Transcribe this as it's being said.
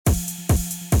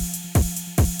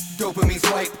Dopamine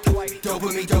swipe,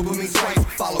 dopamine swipe.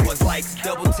 Followers, likes,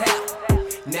 double tap.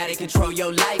 Now they control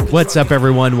your life. What's up,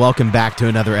 everyone? Welcome back to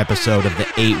another episode of the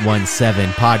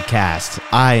 817 podcast.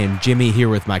 I am Jimmy here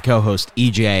with my co-host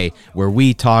EJ, where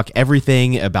we talk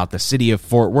everything about the city of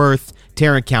Fort Worth,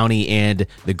 Tarrant County, and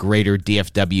the greater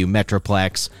DFW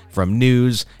Metroplex, from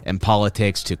news and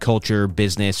politics to culture,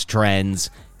 business,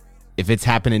 trends. If it's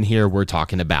happening here, we're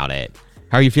talking about it.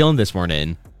 How are you feeling this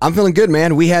morning? I'm feeling good,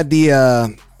 man. We had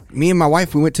me and my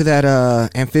wife, we went to that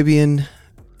amphibian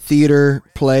theater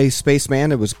play,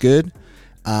 Spaceman. It was good.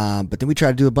 But then we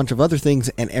tried to do a bunch of other things,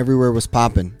 and everywhere was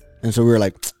popping. And so we were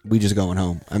like, we just going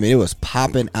home. I mean, it was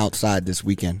popping outside this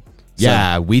weekend.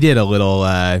 Yeah, we did a little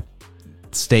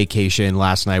staycation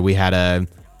last night. We had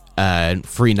a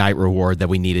free night reward that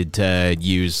we needed to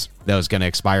use that was going to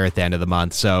expire at the end of the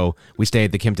month. So we stayed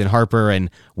at the Kimpton Harper,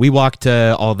 and we walked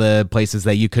to all the places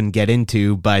that you couldn't get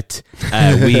into, but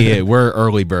we're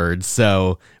early birds,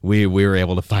 so we were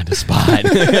able to find a spot.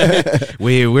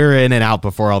 we were in and out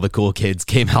before all the cool kids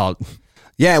came out.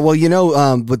 Yeah, well,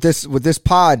 with this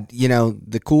pod,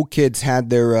 the cool kids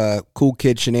had their cool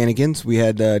kid shenanigans. We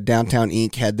had Downtown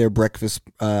Inc. had their breakfast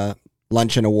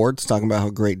luncheon awards, talking about how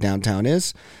great downtown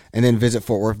is. And then Visit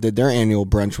Fort Worth did their annual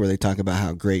brunch where they talk about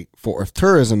how great Fort Worth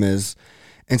tourism is.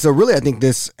 And so really, I think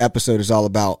this episode is all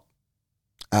about,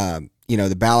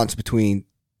 the balance between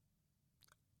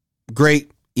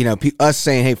great, us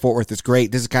saying, hey, Fort Worth is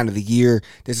great. This is kind of the year.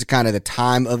 This is kind of the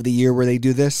time of the year where they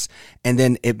do this. And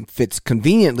then it fits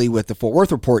conveniently with the Fort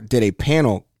Worth Report did a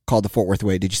panel called the Fort Worth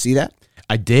Way. Did you see that?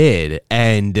 I did.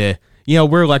 And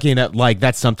we're lucky enough,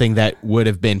 that's something that would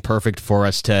have been perfect for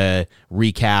us to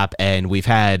recap. And we've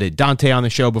had Dante on the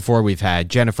show before. We've had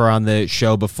Jennifer on the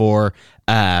show before.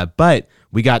 But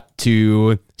we got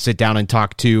to sit down and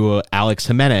talk to Alex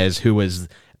Jimenez, who was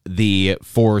the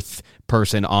fourth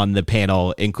person on the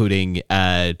panel, including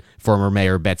former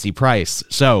Mayor Betsy Price.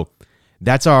 So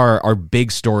that's our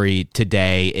big story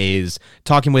today, is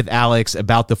talking with Alex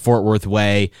about the Fort Worth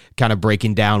Way, kind of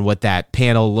breaking down what that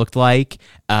panel looked like.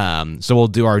 So we'll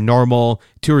do our normal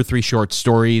 2 or 3 short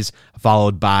stories,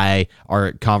 followed by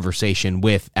our conversation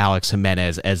with Alex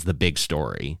Jimenez as the big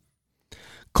story.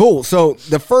 Cool. So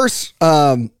the first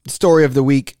story of the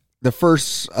week, the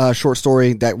first short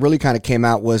story that really kind of came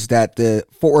out was that the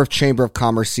Fort Worth Chamber of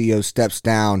Commerce CEO steps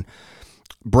down.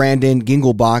 Brandon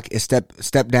Gingelbach is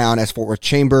stepped down as Fort Worth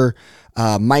Chamber.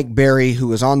 Mike Berry, who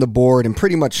was on the board and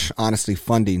pretty much honestly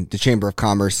funding the Chamber of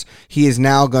Commerce, he is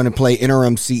now going to play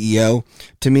interim CEO.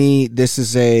 To me, this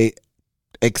is a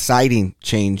exciting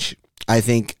change. I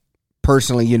think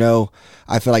personally,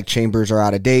 I feel like chambers are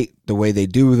out of date, the way they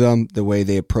do them, the way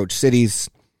they approach cities.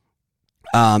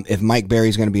 If Mike Berry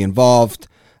is going to be involved,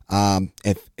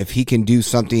 if he can do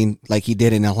something like he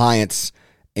did in Alliance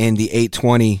in the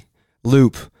 820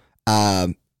 loop,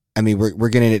 we're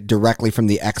getting it directly from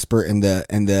the expert and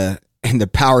the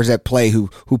powers at play who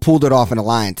pulled it off in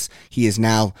Alliance. He is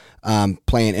now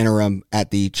playing interim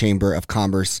at the Chamber of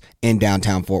Commerce in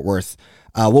downtown Fort Worth.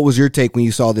 What was your take when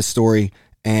you saw this story,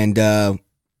 and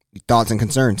thoughts and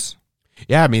concerns?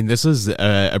 Yeah, this is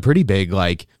a pretty big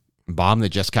bomb that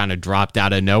just kind of dropped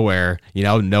out of nowhere.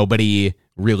 Nobody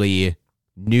really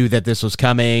knew that this was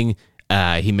coming.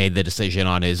 He made the decision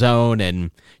on his own and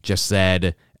just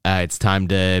said it's time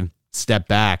to step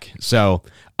back. So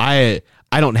I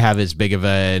don't have as big of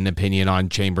an opinion on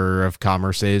Chamber of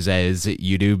Commerce's as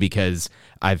you do, because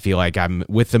I feel like I'm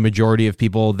with the majority of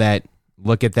people that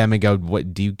look at them and go,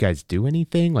 what do you guys do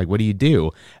anything? What do you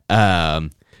do?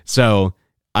 So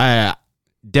I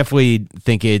definitely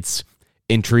think it's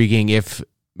intriguing if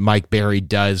Mike Berry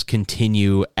does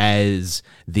continue as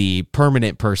the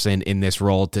permanent person in this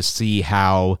role, to see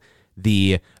how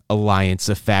the Alliance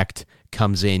effect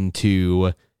comes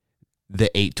into the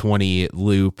 820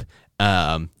 loop.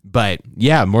 But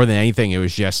yeah, more than anything, it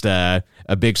was just a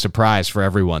big surprise for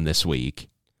everyone this week.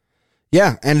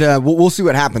 Yeah, and we'll see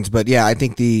what happens. But yeah, I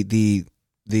think they're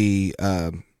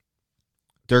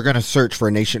going to search for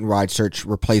a nationwide search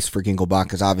replace for Gingelbach,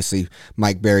 because obviously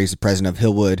Mike Berry is the president of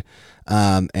Hillwood,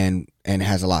 and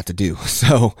has a lot to do.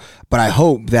 So, but I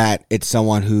hope that it's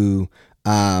someone who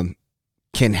can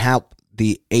help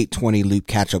the 820 loop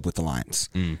catch up with the Alliance.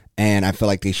 And I feel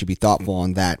like they should be thoughtful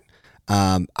on that.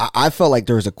 I felt like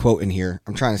there was a quote in here.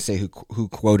 I'm trying to say who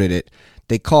quoted it.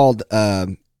 They called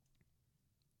him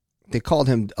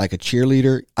like a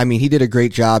cheerleader. He did a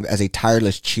great job as a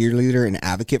tireless cheerleader and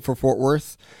advocate for Fort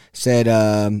Worth, said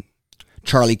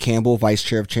Charlie Campbell, Vice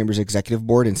Chair of Chamber's Executive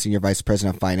Board and Senior Vice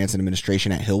President of Finance and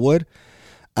Administration at Hillwood.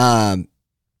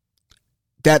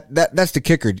 that's the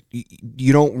kicker.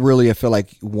 You don't really, I feel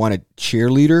like, want a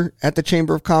cheerleader at the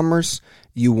Chamber of Commerce.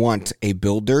 You want a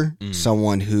builder,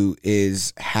 someone who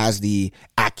has the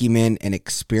acumen and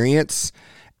experience.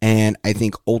 And I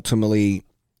think ultimately,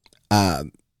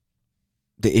 the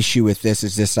issue with this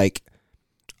is just like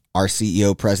our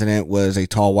CEO president was a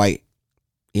tall, white,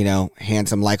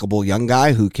 handsome, likable young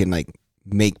guy who can like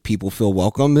make people feel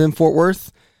welcome in Fort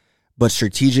Worth, but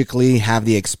strategically have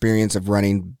the experience of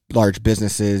running large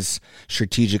businesses,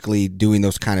 strategically doing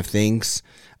those kind of things.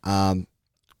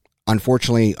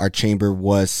 Unfortunately, our chamber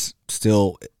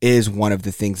is one of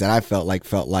the things that I felt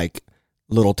like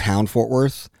little town Fort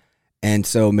Worth. And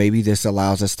so maybe this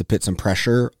allows us to put some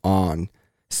pressure on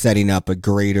setting up a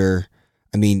greater,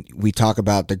 we talk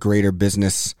about the greater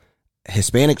business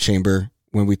Hispanic chamber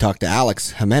when we talk to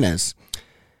Alex Jimenez.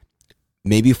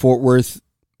 Maybe Fort Worth,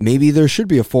 maybe there should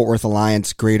be a Fort Worth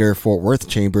Alliance greater Fort Worth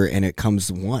chamber, and it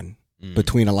comes one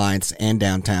between Alliance and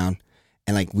downtown.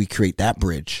 And like we create that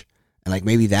bridge. And like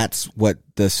maybe that's what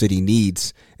the city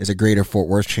needs, is a greater Fort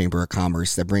Worth Chamber of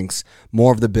Commerce that brings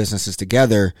more of the businesses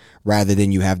together, rather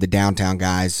than you have the downtown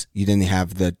guys, you then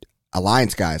have the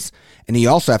Alliance guys. And then you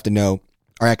also have to know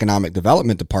our economic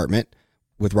development department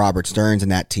with Robert Stearns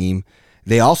and that team.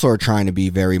 They also are trying to be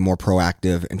very more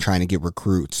proactive and trying to get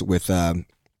recruits with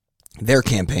their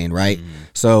campaign, right?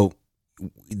 So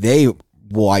they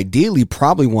will ideally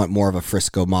probably want more of a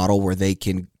Frisco model where they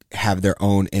can have their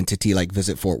own entity like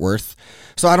Visit Fort Worth.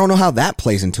 So I don't know how that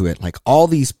plays into it. Like all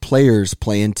these players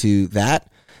play into that,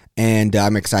 and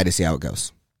I'm excited to see how it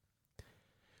goes.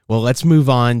 Well, let's move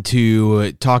on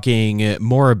to talking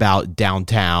more about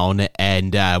downtown,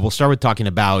 and we'll start with talking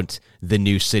about the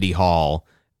new City Hall.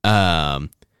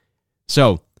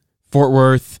 So Fort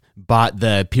Worth bought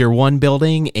the Pier 1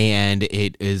 building, and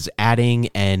it is adding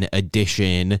an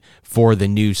addition for the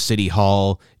new City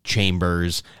Hall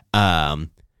chambers.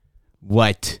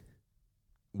 What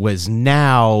was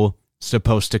now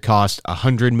supposed to cost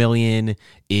 $100 million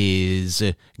is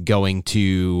going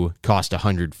to cost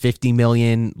 $150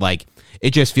 million. Like,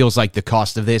 it just feels like the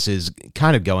cost of this is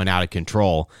kind of going out of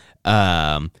control.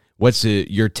 What's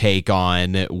your take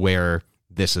on where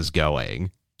this is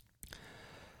going?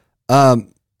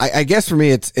 I guess for me,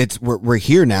 it's we're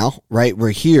here now, right? We're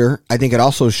here. I think it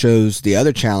also shows the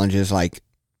other challenges. Like,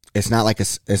 it's not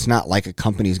like a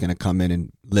company's going to come in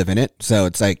and live in it. So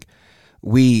it's like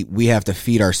we have to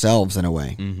feed ourselves in a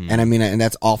way. And and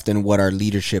that's often what our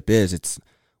leadership is.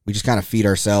 We just kind of feed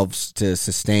ourselves to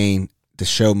sustain, to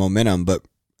show momentum. But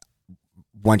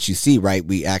once you see, right,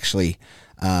 we actually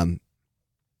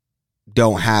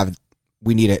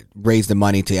we need to raise the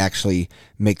money to actually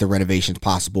make the renovations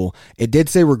possible. It did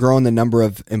say we're growing the number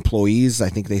of employees. I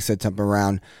think they said something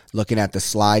around, looking at the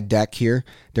slide deck here,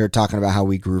 they're talking about how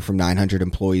we grew from 900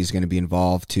 employees going to be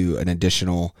involved to an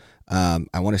additional, I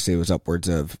want to say it was upwards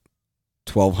of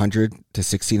 1,200 to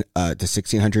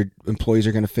 1,600 employees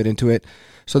are going to fit into it.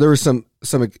 So there was some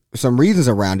reasons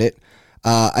around it.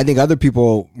 I think other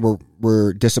people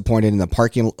were disappointed in the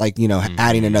parking,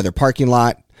 adding another parking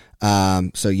lot.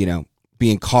 So,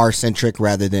 being car centric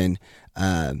rather than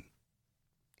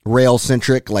rail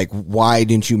centric. Like, why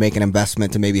didn't you make an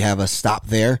investment to maybe have a stop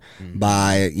there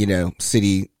by,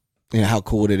 city? How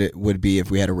cool it would be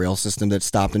if we had a rail system that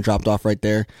stopped and dropped off right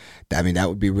there. That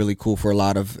would be really cool for a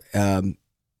lot of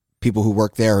people who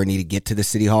work there or need to get to the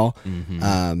City Hall.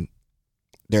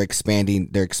 They're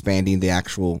expanding the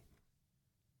actual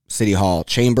City Hall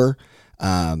chamber.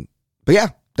 But yeah,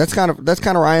 that's kind of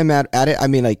where I am at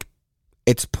it.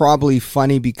 It's probably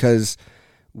funny because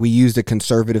we used a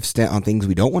conservative stint on things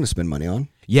we don't want to spend money on.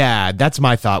 Yeah, that's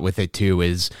my thought with it too,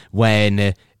 is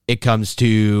when it comes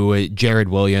to Jared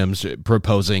Williams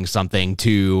proposing something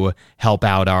to help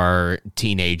out our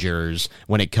teenagers,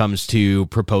 when it comes to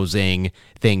proposing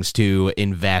things to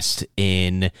invest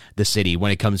in the city,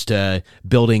 when it comes to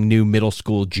building new middle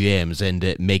school gyms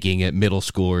and making middle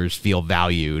schoolers feel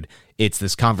valued, it's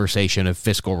this conversation of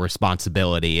fiscal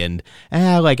responsibility and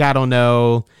I don't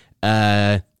know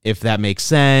if that makes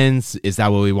sense. Is that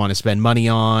what we want to spend money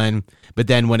on? But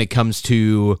then when it comes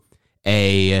to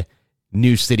a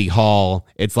new City Hall,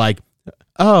 it's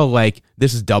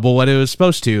this is double what it was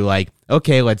supposed to.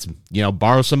 Okay, let's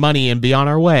borrow some money and be on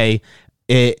our way.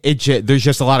 There's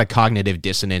just a lot of cognitive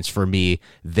dissonance for me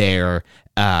there,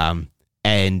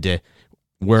 and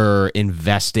we're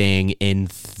investing in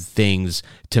things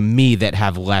to me that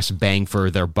have less bang for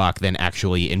their buck than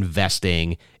actually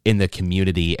investing in the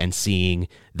community and seeing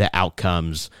the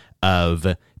outcomes of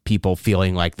people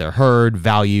feeling like they're heard,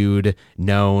 valued,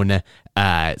 known.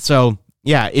 So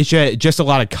Yeah, it's just a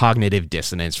lot of cognitive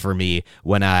dissonance for me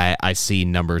when I see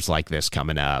numbers like this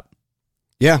coming up.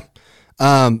 Yeah.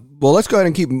 Well, let's go ahead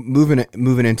and keep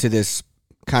moving into this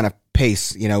kind of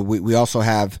pace. You know, we also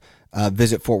have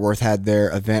Visit Fort Worth had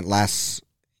their event last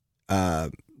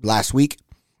week,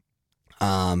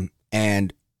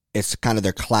 and it's kind of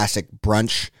their classic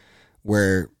brunch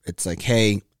where it's like,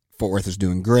 hey, Fort Worth is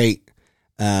doing great.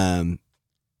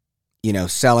 You know,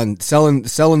 selling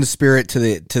the spirit to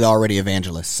the already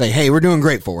evangelists. Say, hey, we're doing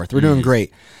great, Fort Worth. We're doing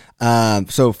great.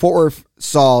 So Fort Worth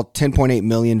saw 10.8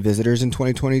 million visitors in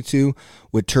 2022,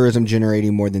 with tourism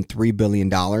generating more than $3 billion,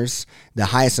 the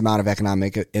highest amount of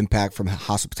economic impact from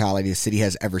hospitality the city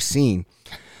has ever seen.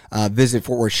 Visit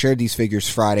Fort Worth shared these figures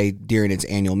Friday during its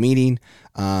annual meeting,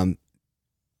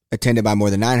 attended by more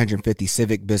than 950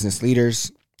 civic business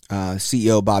leaders.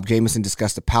 CEO Bob Jamieson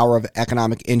discussed the power of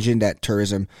economic engine that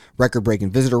tourism, record-breaking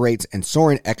visitor rates, and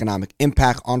soaring economic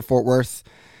impact on Fort Worth.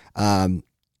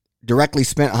 Directly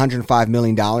spent $105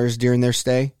 million during their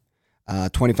stay,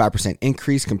 25%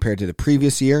 increase compared to the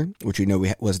previous year, which we know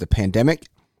was the pandemic.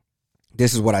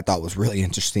 This is what I thought was really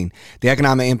interesting. The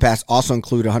economic impacts also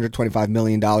include $125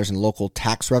 million in local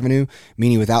tax revenue,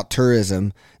 meaning without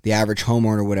tourism, the average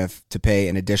homeowner would have to pay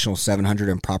an additional $700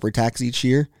 in property tax each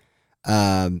year.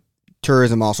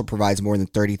 Tourism also provides more than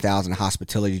 30,000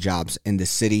 hospitality jobs in the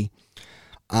city.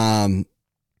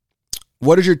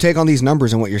 What is your take on these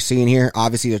numbers and what you're seeing here?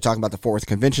 Obviously, they're talking about the Fort Worth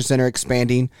Convention Center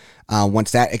expanding.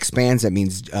 Once that expands, that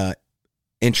means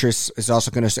interest is also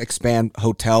going to expand.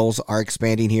 Hotels are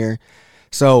expanding here.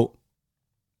 So,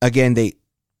 again,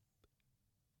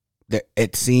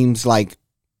 it seems like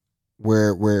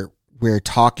we're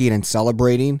talking and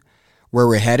celebrating where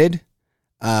we're headed.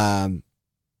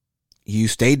 You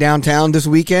stayed downtown this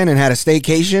weekend and had a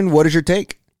staycation. What is your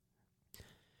take?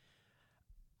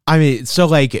 I mean, so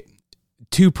like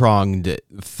two-pronged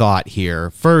thought here.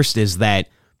 First is that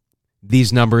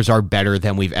these numbers are better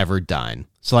than we've ever done.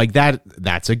 So like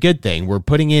that's a good thing. We're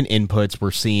putting in inputs.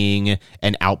 We're seeing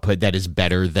an output that is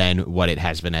better than what it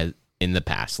has been in the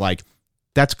past. Like,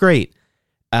 that's great.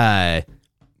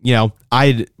 You know,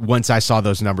 once I saw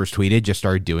those numbers tweeted, just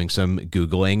started doing some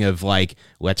Googling of like,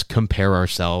 let's compare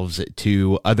ourselves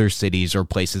to other cities or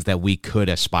places that we could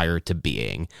aspire to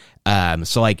being.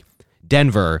 So like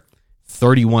Denver,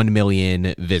 31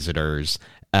 million visitors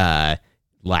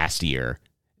last year.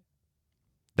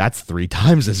 That's 3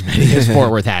 times as many as Fort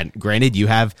Worth had. Granted, you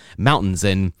have mountains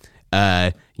and,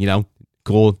 you know,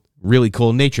 really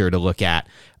cool nature to look at.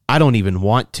 I don't even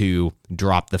want to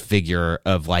drop the figure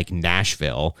of like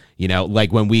Nashville, you know,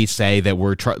 like when we say that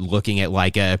we're looking at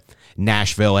like a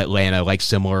Nashville, Atlanta, like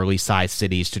similarly sized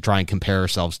cities to try and compare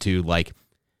ourselves to, like,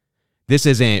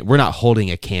 we're not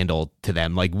holding a candle to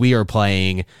them. Like, we are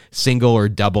playing single or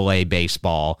double A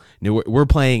baseball. We're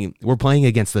playing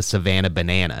against the Savannah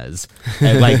Bananas.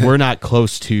 And like, we're not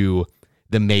close to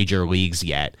the major leagues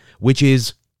yet, which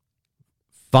is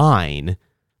fine.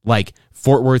 Like,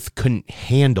 Fort Worth couldn't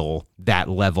handle that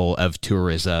level of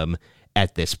tourism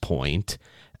at this point.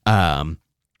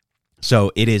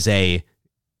 So it is a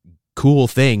cool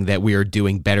thing that we are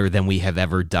doing better than we have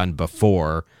ever done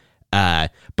before.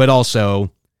 But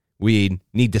also, we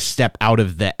need to step out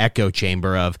of the echo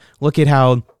chamber of, look at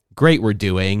how great we're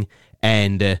doing,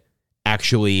 and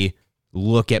actually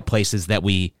look at places that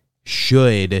we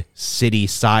should, city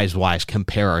size-wise,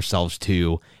 compare ourselves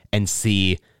to and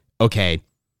see, okay,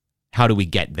 how do we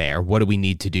get there? What do we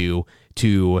need to do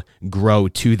to grow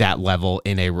to that level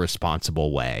in a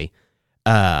responsible way?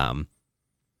 Yeah.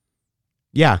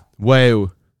 What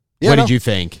did you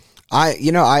think? What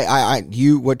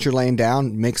you're laying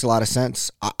down makes a lot of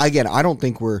sense. I don't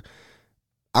think we're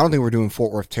doing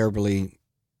Fort Worth terribly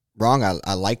wrong.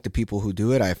 I like the people who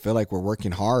do it. I feel like we're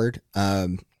working hard.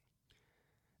 It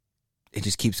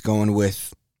just keeps going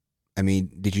with, I mean,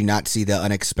 did you not see the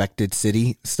unexpected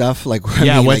city stuff? Like,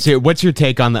 what's your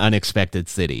take on the unexpected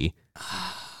city?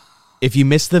 If you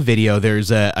missed the video,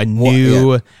 there's a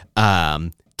new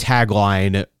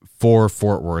tagline for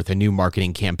Fort Worth, a new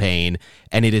marketing campaign,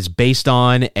 and it is based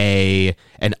on an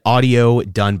audio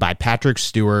done by Patrick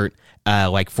Stewart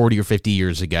like 40 or 50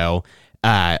 years ago.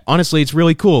 Honestly, it's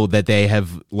really cool that they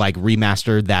have like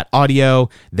remastered that audio,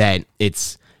 that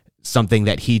it's something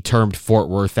that he termed Fort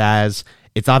Worth as.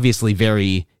 It's obviously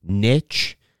very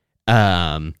niche,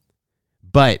 but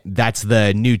that's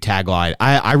the new tagline.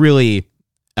 I really,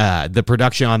 the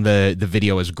production on the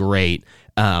video is great,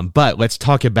 but let's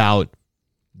talk about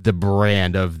the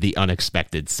brand of the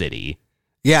unexpected city.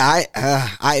 Yeah,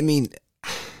 I mean,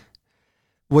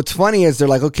 what's funny is they're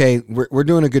like, okay, we're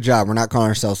doing a good job. We're not calling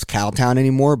ourselves Cowtown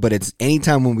anymore, but it's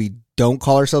anytime when we don't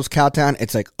call ourselves Cowtown,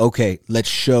 it's like, okay, let's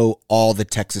show all the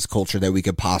Texas culture that we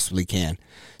could possibly can.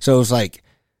 So it was like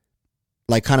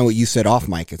kind of what you said off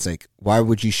mic. It's like, why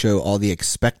would you show all the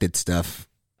expected stuff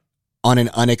on an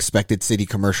unexpected city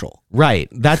commercial? Right.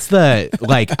 That's the,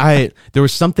 like, there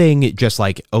was something just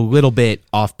like a little bit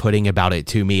off-putting about it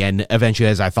to me. And eventually,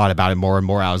 as I thought about it more and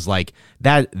more, I was like,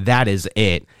 that is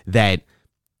it, that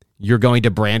you're going to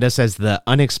brand us as the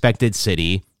unexpected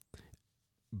city,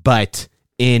 but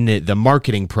in the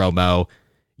marketing promo,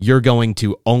 you're going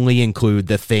to only include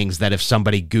the things that if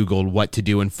somebody Googled what to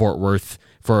do in Fort Worth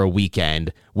for a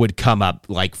weekend would come up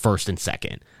like first and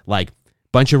second. Like,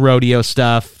 bunch of rodeo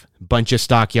stuff, bunch of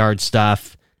stockyard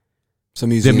stuff, Some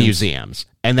museums. the museums,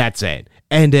 and that's it.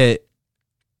 And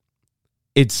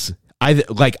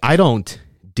I don't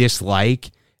dislike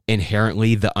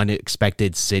inherently the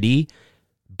unexpected city,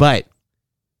 but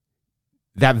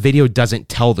that video doesn't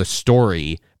tell the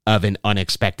story of an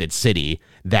unexpected city.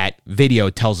 That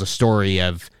video tells a story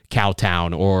of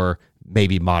Cowtown or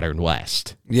maybe Modern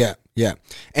West. Yeah, yeah.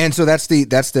 And so that's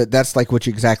like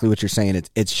exactly what you're saying.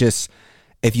 It's just,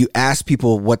 if you ask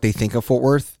people what they think of Fort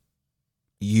Worth,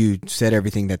 you said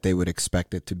everything that they would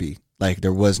expect it to be. Like,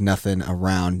 there was nothing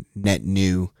around net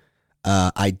new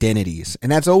identities.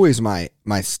 And that's always my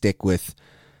stick with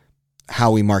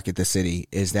how we market the city,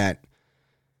 is that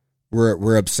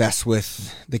we're obsessed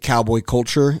with the cowboy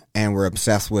culture, and we're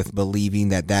obsessed with believing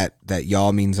that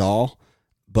y'all means all.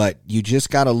 But you just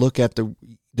got to look at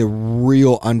the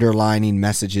real underlining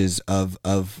messages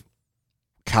of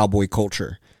cowboy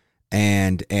culture.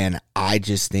 And I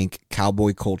just think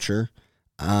cowboy culture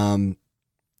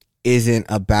isn't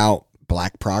about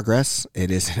black progress.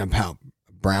 It isn't about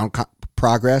brown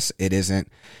progress. It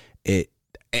isn't it.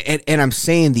 And I'm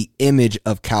saying the image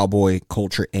of cowboy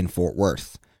culture in Fort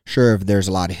Worth. Sure, there's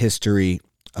a lot of history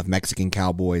of Mexican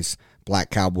cowboys, black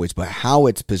cowboys, but how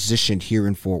it's positioned here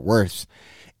in Fort Worth,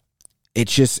 it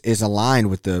just is aligned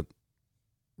with the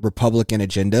Republican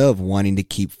agenda of wanting to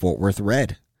keep Fort Worth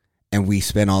red. And we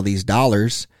spend all these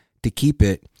dollars to keep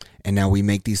it, and now we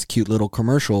make these cute little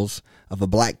commercials of a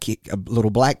little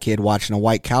black kid watching a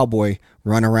white cowboy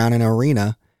run around an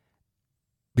arena,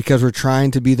 because we're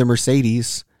trying to be the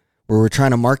Mercedes, where we're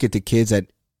trying to market to kids at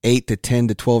 8 to 10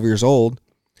 to 12 years old,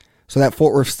 so that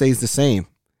Fort Worth stays the same,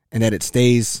 and that it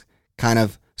stays kind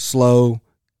of slow,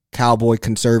 cowboy,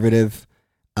 conservative.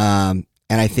 And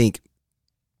I think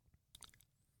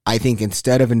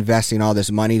instead of investing all this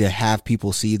money to have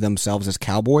people see themselves as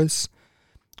cowboys,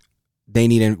 we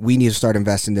need to start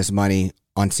investing this money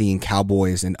on seeing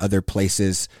cowboys in other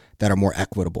places that are more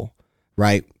equitable,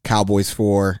 right? Cowboys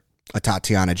for a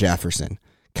Tatiana Jefferson,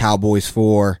 cowboys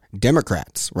for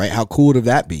Democrats, right? How cool would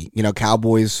that be?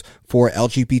 Cowboys for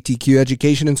LGBTQ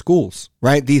education in schools,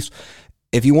 right?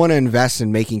 If you want to invest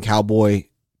in making cowboy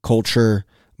culture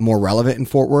more relevant in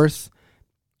Fort Worth,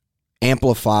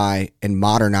 amplify and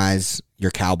modernize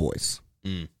your cowboys.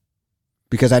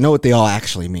 Because I know what they all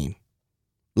actually mean.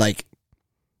 Like,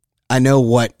 I know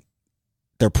what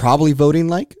they're probably voting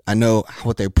like. I know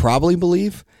what they probably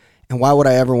believe. And why would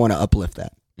I ever want to uplift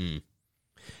that?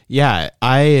 Yeah,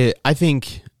 I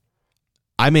think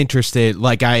I'm interested.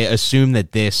 Like, I assume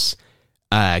that this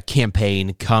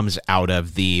campaign comes out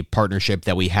of the partnership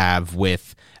that we have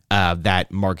with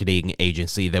that marketing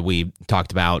agency that we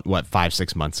talked about,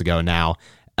 5-6 months ago now.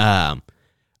 I'm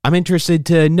interested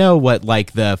to know what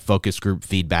like the focus group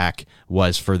feedback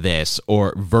was for this,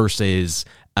 or versus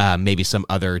maybe some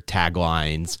other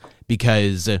taglines,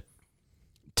 because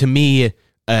to me,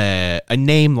 a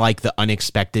name like the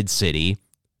Unexpected City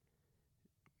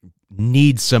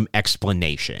needs some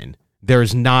explanation.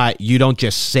 You don't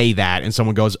just say that and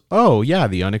someone goes, oh yeah,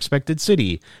 the Unexpected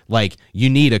City. Like, you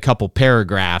need a couple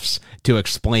paragraphs to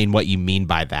explain what you mean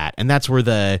by that. And that's where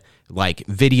the like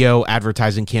video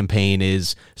advertising campaign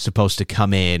is supposed to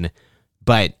come in.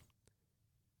 But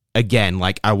again,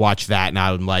 like, I watch that and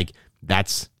I'm like,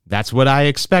 that's what I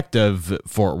expect of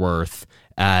Fort Worth.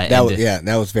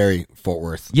 That was very Fort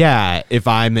Worth. Yeah. If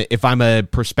I'm a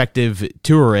prospective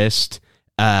tourist,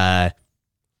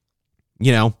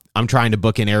 I'm trying to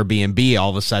book an Airbnb. All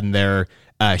of a sudden they're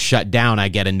shut down. I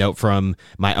get a note from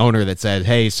my owner that said,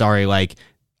 hey, sorry, like,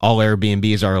 all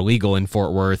Airbnbs are illegal in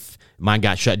Fort Worth. Mine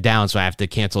got shut down, so I have to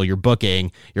cancel your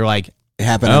booking. You're like, it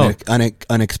happened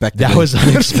unexpectedly. That was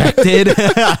unexpected.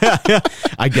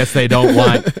 I guess they don't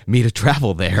want me to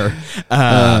travel there.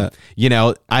 I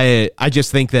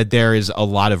just think that there is a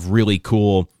lot of really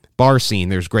cool bar scene.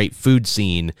 There's great food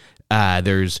scene.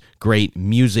 There's great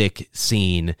music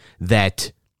scene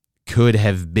that could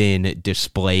have been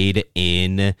displayed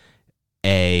in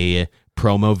a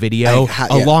promo video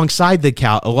alongside the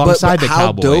Cowboys.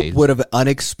 How dope would have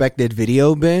unexpected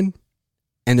video been?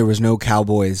 And there was no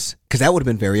Cowboys, because that would have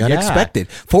been very unexpected.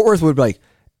 Fort Worth would be like,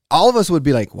 all of us would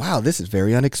be like, wow, this is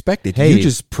very unexpected. Hey, you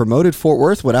just promoted Fort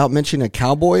Worth without mentioning a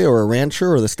cowboy or a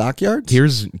rancher or the stockyards?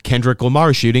 Here's Kendrick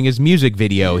Lamar shooting his music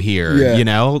video here. Yeah. You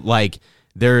know, like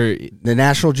the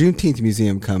National Juneteenth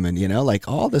Museum coming, you know, like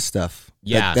all this stuff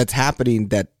that's happening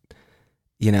that,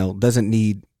 you know, doesn't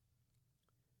need.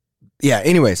 Yeah.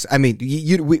 Anyways, I mean,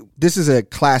 this is a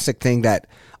classic thing that,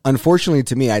 unfortunately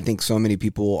to me, I think so many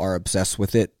people are obsessed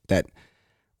with it that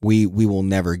we will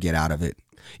never get out of it.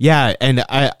 Yeah, and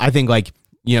I think, like,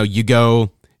 you know, you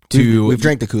go to... We've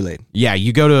drank the Kool-Aid. Yeah,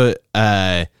 you go to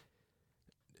a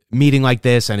meeting like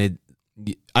this, and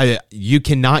you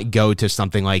cannot go to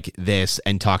something like this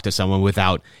and talk to someone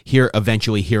without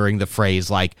eventually hearing the phrase,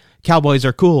 like, cowboys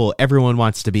are cool, everyone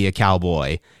wants to be a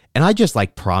cowboy. And I just,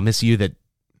 like, promise you that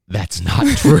that's not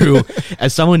true.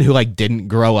 As someone who, like, didn't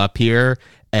grow up here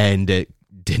and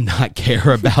did not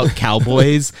care about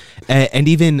cowboys, and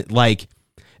even, like...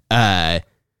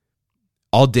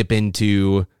 I'll dip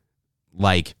into,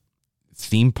 like,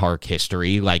 theme park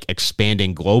history, like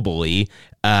expanding globally.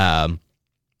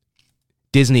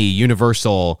 Disney,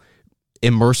 Universal,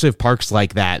 immersive parks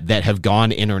like that have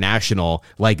gone international,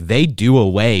 like, they do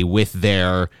away with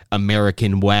their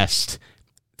American West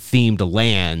themed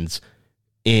lands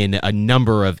in a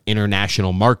number of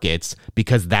international markets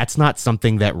because that's not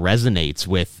something that resonates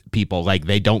with people. Like,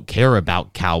 they don't care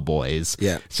about cowboys.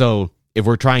 Yeah. So if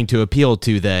we're trying to appeal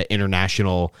to the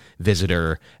international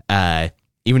visitor,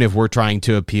 even if we're trying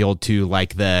to appeal to,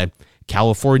 like, the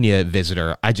California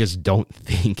visitor, I just don't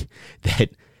think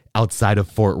that outside of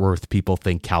Fort Worth, people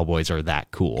think cowboys are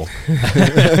that cool.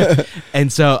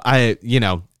 And so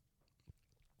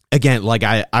again, like,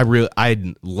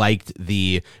 I liked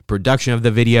the production of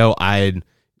the video. I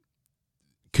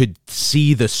could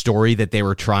see the story that they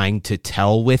were trying to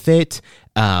tell with it.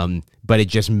 But it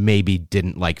just maybe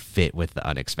didn't, like, fit with the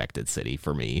unexpected city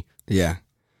for me. Yeah.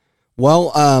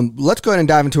 Well, let's go ahead and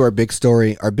dive into our big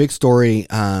story. Our big story,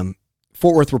 Fort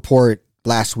Worth Report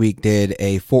last week did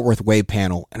a Fort Worth Way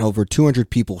panel, and over 200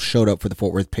 people showed up for the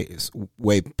Fort Worth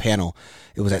Way panel.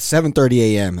 It was at 7:30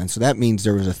 a.m., and so that means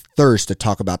there was a thirst to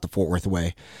talk about the Fort Worth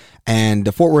Way. And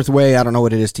the Fort Worth Way, I don't know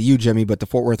what it is to you, Jimmy, but the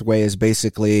Fort Worth Way is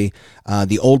basically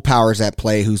the old powers at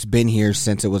play who's been here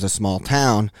since it was a small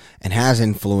town and has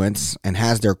influence and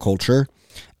has their culture.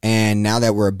 And now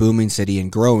that we're a booming city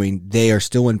and growing, they are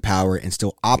still in power and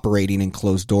still operating in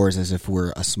closed doors as if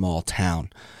we're a small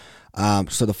town.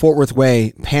 So the Fort Worth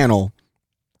Way panel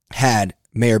had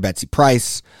Mayor Betsy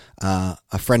Price,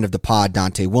 a friend of the pod,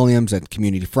 Dante Williams at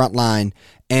Community Frontline,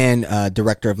 and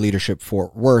Director of Leadership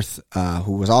Fort Worth,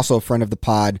 who was also a friend of the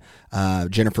pod,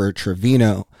 Jennifer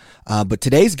Trevino. But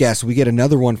today's guest, we get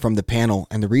another one from the panel,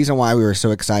 and the reason why we were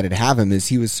so excited to have him is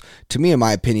he was, to me, in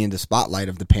my opinion, the spotlight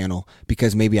of the panel,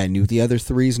 because maybe I knew the other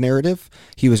three's narrative.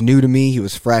 He was new to me, he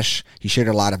was fresh, he shared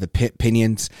a lot of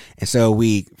opinions, and so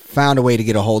we found a way to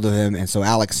get a hold of him. And so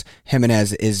Alex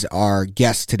Jimenez is our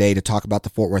guest today to talk about the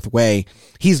Fort Worth Way.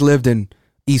 He's lived in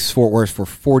East Fort Worth for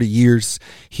 40 years.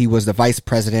 He was the vice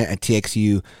president at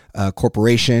TXU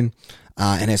Corporation,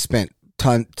 and has spent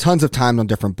tons of time on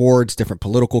different boards, different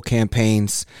political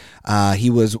campaigns.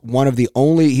 He's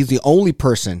the only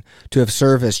person to have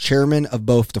served as chairman of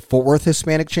both the Fort Worth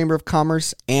Hispanic Chamber of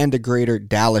Commerce and the Greater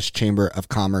Dallas Chamber of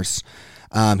Commerce.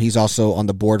 He's also on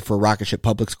the board for Rocket Ship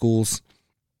Public Schools.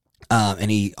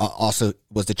 And he also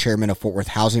was the chairman of Fort Worth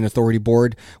Housing Authority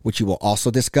Board, which he will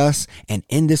also discuss. And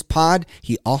in this pod,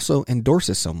 he also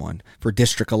endorses someone for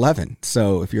District 11.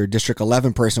 So if you're a District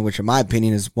 11 person, which in my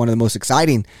opinion is one of the most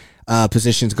exciting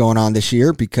positions going on this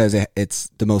year because it's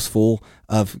the most full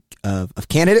of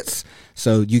candidates.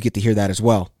 So you get to hear that as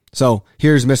well. So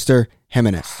here's Mr.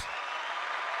 Jimenez.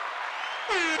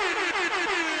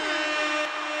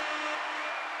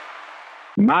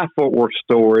 My Fort Worth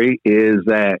story is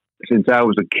that since I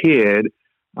was a kid,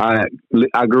 I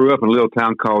grew up in a little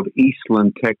town called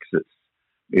Eastland, Texas.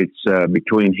 It's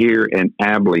between here and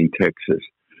Abilene, Texas.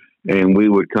 And we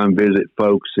would come visit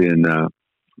folks in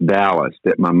Dallas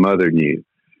that my mother knew.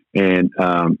 And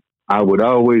I would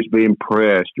always be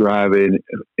impressed driving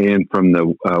in from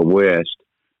the west,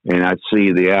 and I'd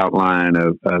see the outline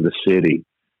of the city.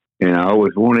 And I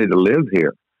always wanted to live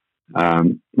here.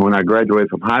 When I graduated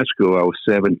from high school, I was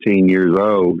 17 years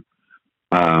old,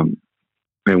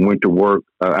 and went to work.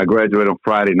 I graduated on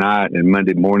Friday night, and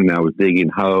Monday morning I was digging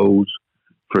hose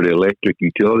for the electric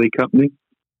utility company.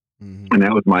 Mm-hmm. And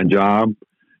that was my job.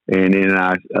 And then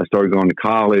I started going to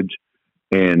college,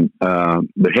 and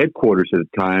the headquarters at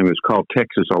the time was called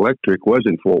Texas Electric, was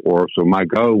in Fort Worth. So my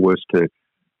goal was to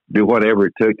do whatever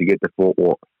it took to get to Fort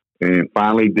Worth, and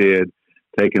finally did,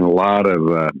 taking a lot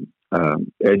of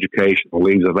educational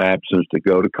leaves of absence to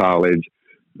go to college.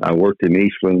 I worked in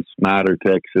Eastland, Snyder,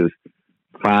 Texas,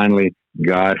 finally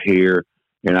got here,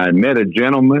 and I met a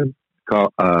gentleman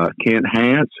called Kent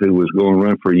Hance, who was going to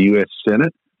run for U.S.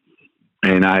 Senate.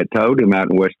 And I told him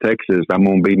out in West Texas, I'm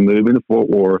going to be moving to Fort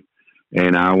Worth,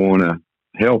 and I want to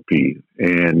help you.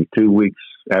 And 2 weeks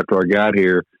after I got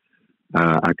here,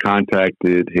 I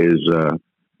contacted his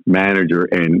manager,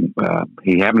 and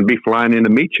he happened to be flying into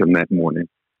Meacham that morning.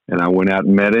 And I went out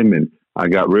and met him, and I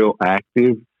got real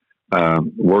active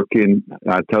working.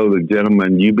 I told the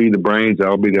gentleman, you be the brains,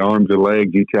 I'll be the arms and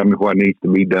legs. You tell me what needs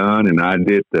to be done. And I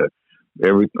did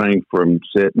everything from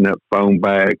setting up phone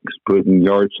banks, putting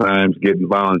yard signs, getting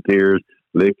volunteers,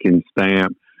 licking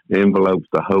stamp, envelopes,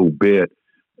 the whole bit,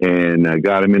 and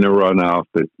got him in a runoff,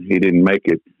 but he didn't make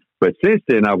it. But since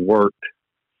then, I've worked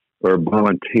or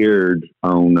volunteered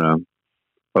on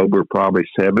over probably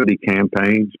 70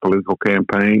 campaigns, political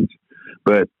campaigns.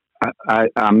 But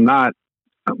I'm not,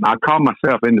 I call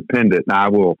myself independent, and I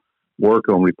will work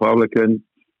on Republican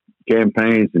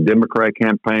campaigns and Democrat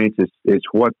campaigns. It's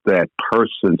what that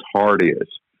person's heart is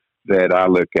that I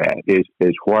look at. Is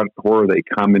where are they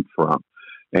coming from,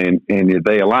 and if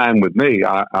they align with me,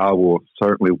 I will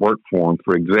certainly work for them.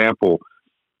 For example,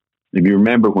 if you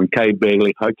remember when Kay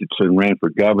Bailey Hutchinson ran for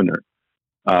governor,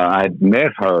 I'd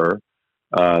met her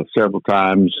several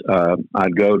times.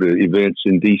 I'd go to events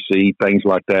in D.C., things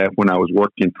like that, when I was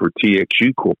working for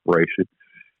TXU Corporation.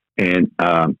 And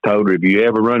told her, if you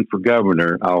ever run for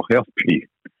governor, I'll help you.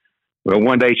 Well,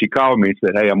 one day she called me and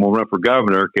said, hey, I'm going to run for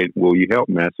governor. Will you help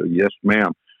me? I said, yes,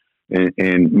 ma'am.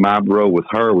 And my role with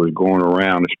her was going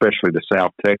around, especially to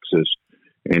South Texas,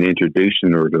 and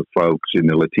introducing her to folks in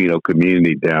the Latino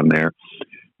community down there.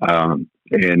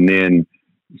 And then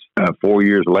 4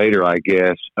 years later, I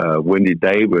guess, Wendy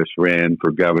Davis ran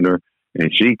for governor, and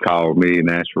she called me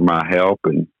and asked for my help.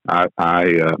 And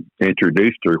I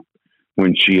introduced her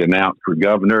when she announced for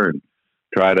governor and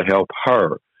try to help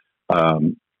her.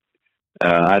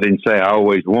 I didn't say I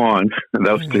always won.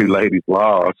 Those two ladies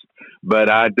lost, but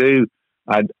I do.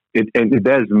 It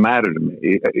doesn't matter to me.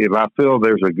 If I feel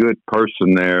there's a good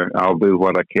person there, I'll do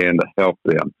what I can to help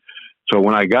them. So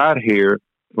when I got here,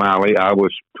 finally, I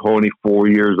was 24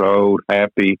 years old,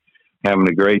 happy, having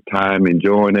a great time,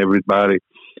 enjoying everybody,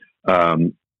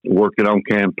 working on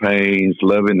campaigns,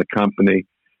 loving the company.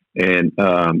 And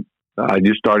I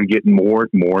just started getting more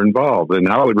and more involved. And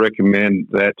I would recommend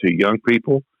that to young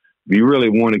people. If you really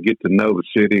want to get to know the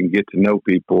city and get to know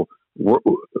people,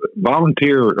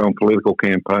 volunteer on political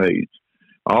campaigns,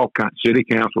 all kinds, city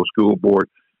council, school board,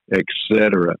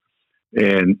 etc.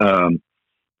 And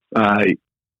I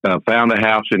found a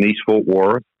house in East Fort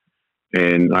Worth.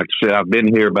 And like I said, I've been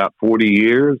here about 40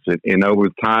 years. And over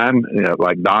time,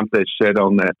 like Dante said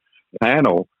on that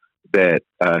panel, that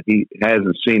he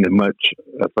hasn't seen much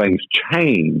things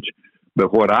change.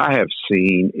 But what I have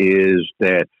seen is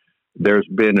that there's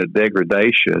been a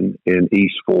degradation in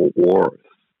East Fort Worth.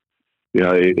 You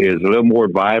know, it is a little more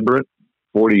vibrant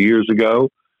 40 years ago,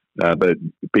 but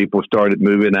people started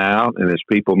moving out. And as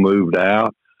people moved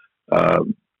out,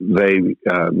 they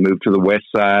moved to the west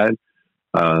side.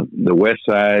 The west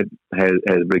side has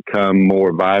become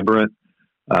more vibrant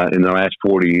in the last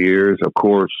 40 years. Of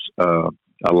course,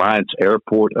 Alliance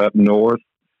Airport up north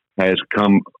has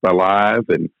come alive,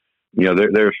 and you know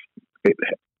there's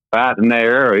out in that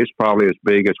area. It's probably as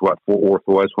big as what Fort Worth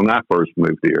was when I first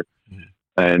moved here,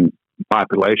 and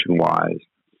population wise,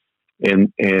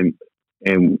 and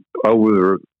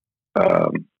over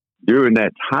during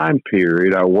that time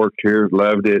period, I worked here,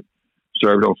 loved it,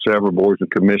 served on several boards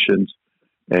and commissions.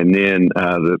 And then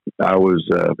I was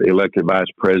elected vice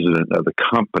president of the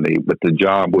company, but the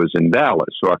job was in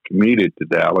Dallas. So I commuted to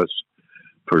Dallas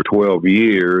for 12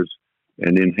 years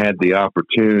and then had the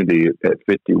opportunity at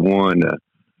 51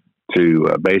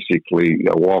 to basically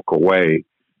walk away.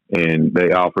 And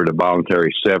they offered a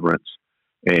voluntary severance.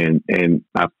 And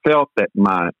I felt that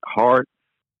my heart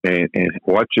and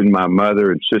watching my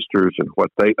mother and sisters and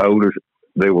what they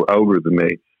were older than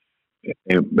me,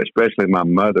 and especially my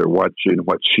mother, watching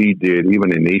what she did,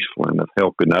 even in Eastland, of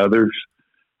helping others,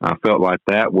 I felt like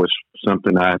that was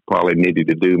something I probably needed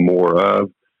to do more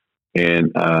of,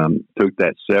 and took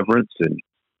that severance and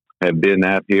have been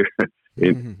out here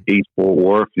in East Fort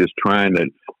Worth just trying to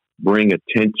bring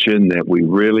attention that we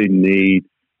really need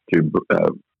to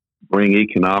bring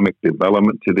economic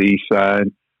development to the east side.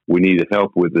 We need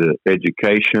help with the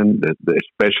education,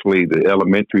 especially the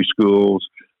elementary schools,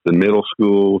 the middle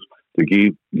schools, to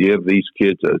give these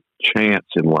kids a chance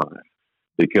in life.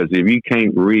 Because if you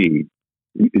can't read,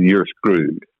 you're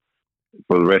screwed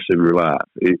for the rest of your life.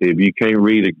 If you can't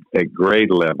read at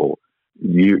grade level,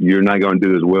 you're not going to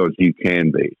do as well as you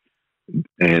can be.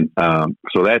 And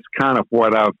so that's kind of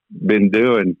what I've been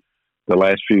doing the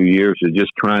last few years, is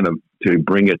just trying to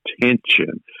bring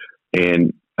attention.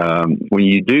 And when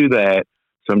you do that,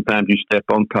 sometimes you step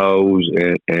on toes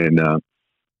and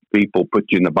people put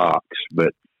you in the box.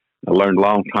 But I learned a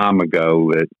long time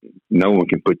ago that no one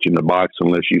can put you in the box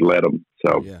unless you let them.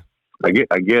 So yeah. I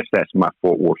guess that's my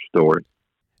Fort Worth story.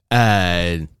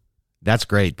 That's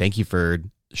great. Thank you for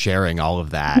sharing all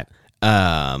of that.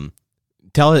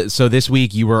 So this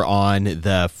week you were on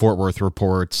the Fort Worth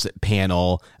Reports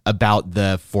panel about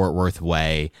the Fort Worth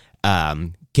Way.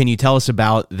 Can you tell us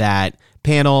about that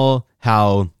panel,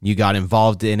 how you got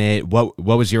involved in it? What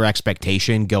was your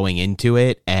expectation going into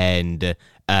it? And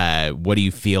what do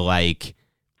you feel like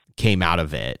came out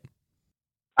of it?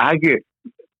 I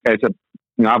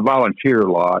volunteer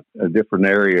a lot in different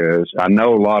areas. I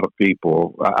know a lot of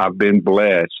people. I've been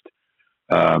blessed.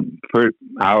 I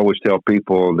always tell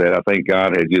people that I think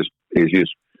God is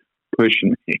just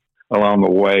pushing me along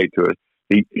the way to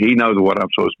it. He knows what I'm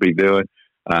supposed to be doing.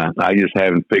 I just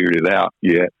haven't figured it out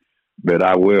yet, but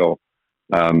I will.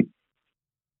 And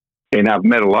I've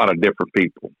met a lot of different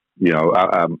people. You know,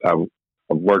 I've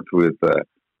worked with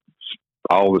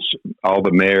all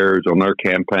the mayors on their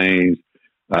campaigns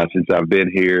since I've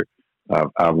been here.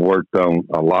 I've worked on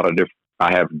a lot of different.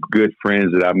 I have good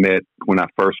friends that I met when I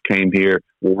first came here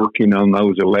working on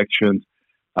those elections.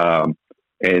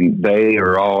 And they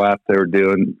are all out there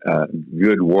doing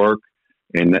good work.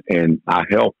 And I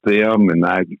help them, and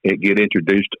I get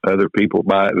introduced to other people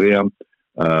by them.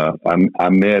 I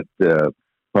met the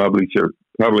publisher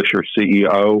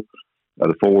CEO of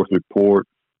the Fort Worth Report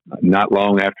not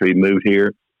long after he moved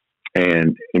here.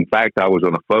 And in fact, I was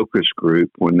on a focus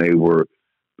group when they were,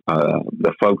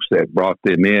 the folks that brought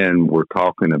them in were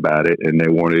talking about it, and they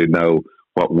wanted to know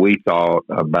what we thought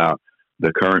about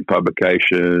the current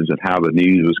publications and how the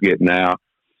news was getting out.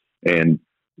 And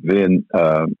then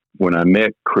when I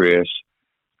met Chris,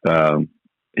 he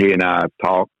and I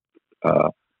talked,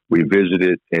 we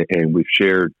visited, and we've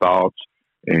shared thoughts.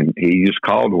 And he just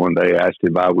called one day, asked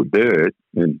if I would do it.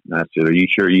 And I said, "Are you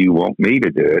sure you want me to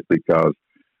do it?" Because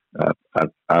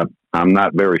I'm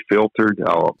not very filtered.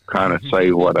 I'll kind of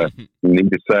say what I need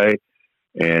to say.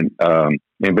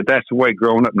 But that's the way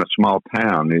growing up in a small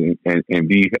town. And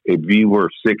if you were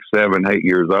 6, 7, 8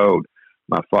 years old,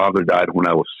 my father died when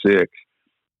I was 6.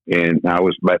 And I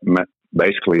was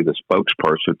basically the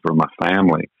spokesperson for my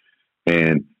family.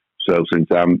 And so since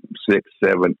I'm 6,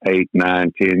 7, 8,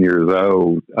 9, 10 years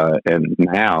old, and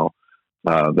now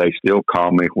they still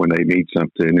call me when they need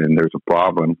something and there's a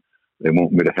problem. They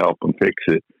want me to help them fix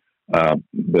it.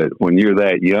 But when you're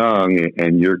that young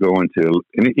and you're going to,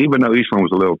 and even though Eastland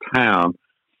was a little town,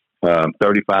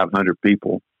 3,500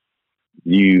 people,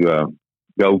 you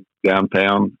go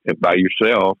downtown by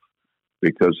yourself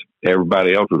because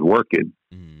everybody else was working,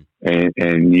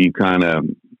 and you kind of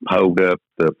hold up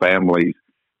the family's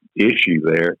issue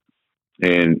there.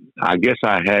 And I guess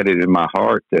I had it in my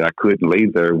heart that I couldn't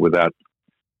leave there without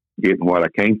getting what I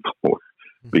came for,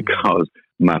 because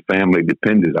my family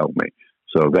depended on me.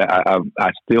 So that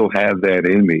I still have that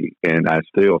in me, and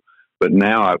but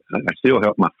now I still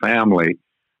help my family,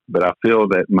 but I feel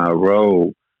that my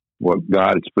role, what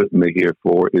God has put me here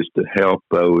for, is to help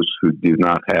those who do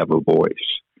not have a voice.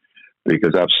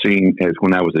 Because I've seen, as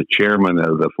when I was a chairman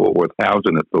of the Fort Worth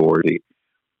Housing Authority,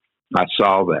 I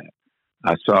saw that.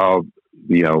 I saw,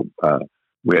 we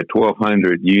had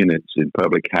 1,200 units in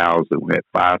public housing. We had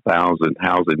 5,000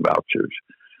 housing vouchers,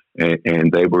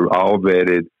 and they were all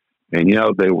vetted. And,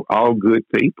 they were all good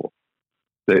people.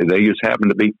 They just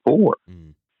happened to be poor.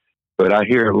 But I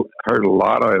heard a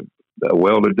lot of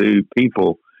well-to-do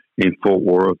people in Fort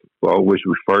Worth always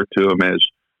refer to them as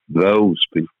those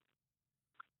people.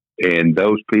 And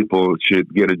those people should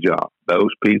get a job.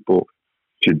 Those people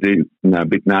should not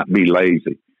be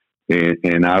lazy.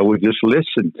 And I would just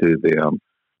listen to them.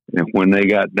 And when they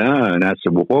got done, I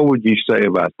said, well, what would you say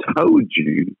if I told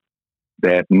you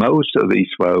that most of these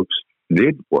folks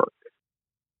did work?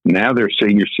 Now they're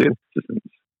senior citizens,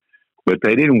 but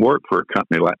they didn't work for a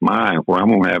company like mine where I'm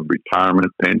going to have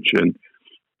retirement, pension,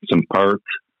 some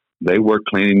perks. They work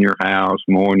cleaning your house,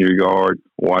 mowing your yard,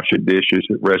 washing dishes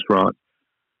at restaurants.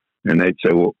 And they'd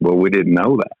say, well, we didn't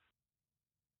know that.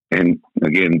 And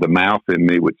again, the mouth in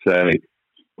me would say,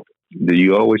 Do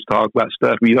you always talk about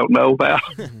stuff you don't know about?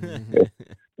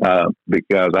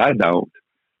 Because I don't.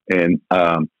 And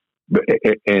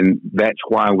that's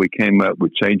why we came up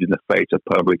with changing the face of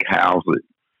public housing.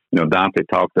 Dante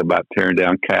talked about tearing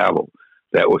down Cabell.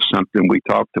 That was something we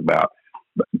talked about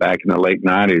back in the late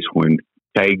 90s when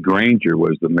Kay Granger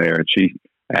was the mayor, and she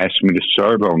asked me to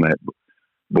serve on that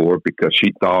board because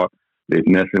she thought that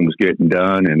nothing was getting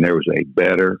done and there was a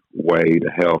better way to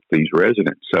help these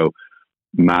residents. So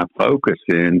my focus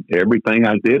in everything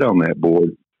I did on that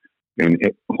board and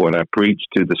what I preached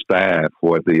to the staff,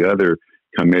 what the other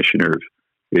commissioners,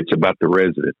 it's about the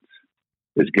residents.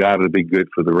 It's got to be good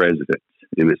for the residents.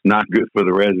 If it's not good for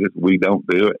the residents, we don't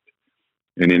do it.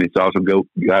 And then it's also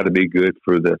got to be good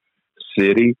for the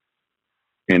city,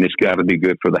 and it's got to be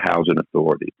good for the housing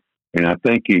authority. And I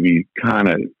think if you kind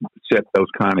of set those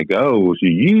kind of goals,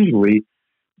 you usually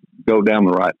go down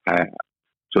the right path.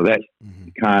 So that's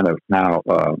kind of how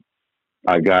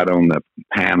I got on the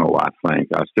panel, I think.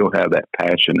 I still have that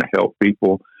passion to help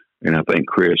people, and I think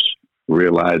Chris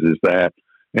realizes that.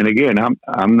 And again,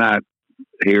 I'm not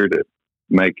here to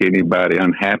make anybody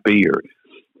unhappy or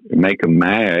make them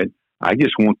mad. I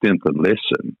just want them to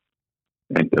listen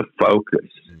and to focus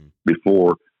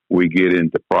before we get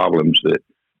into problems that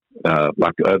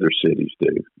like other cities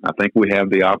do. I think we have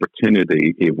the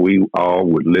opportunity if we all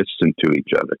would listen to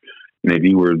each other. And if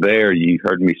you were there, you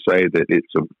heard me say that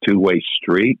it's a two-way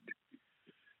street.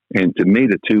 And to me,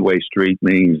 the two-way street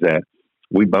means that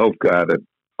we both got to,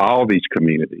 all these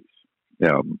communities,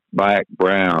 Black,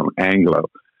 Brown, Anglo,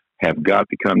 have got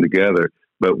to come together.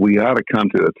 But we ought to come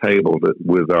to the table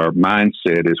with our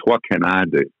mindset is, what can I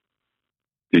do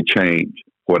to change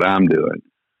what I'm doing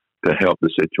to help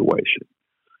the situation?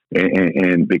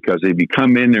 And because if you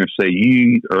come in there and say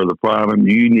you are the problem,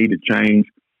 you need to change,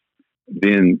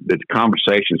 then the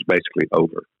conversation is basically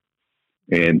over.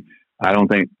 And I don't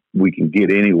think we can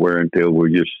get anywhere until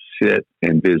we just sit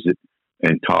and visit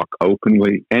and talk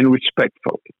openly and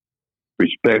respectfully.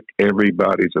 Respect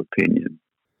everybody's opinion.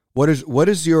 What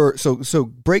is your so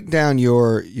break down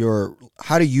your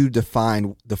how do you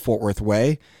define the Fort Worth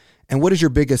way, and what is your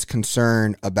biggest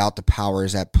concern about the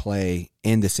powers at play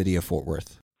in the city of Fort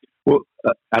Worth? Well,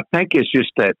 I think it's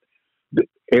just that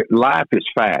life is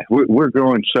fast. We're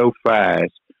growing so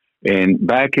fast. And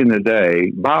back in the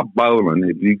day, Bob Boland,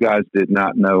 if you guys did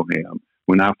not know him,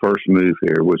 when I first moved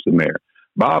here, was the mayor.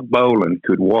 Bob Boland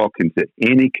could walk into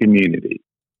any community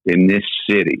in this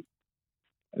city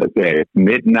at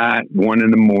midnight, 1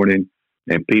 a.m,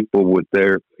 and people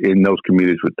in those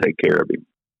communities would take care of him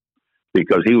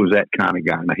because he was that kind of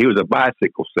guy. Now, he was a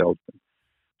bicycle salesman,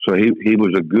 so he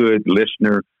was a good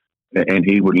listener, and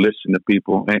he would listen to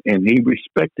people, and he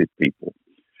respected people.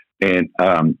 And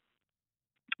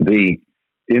the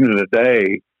end of the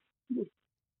day,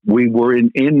 we were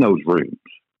in those rooms.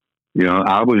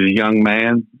 I was a young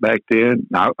man back then.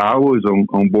 I was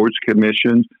on boards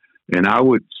commissions, and I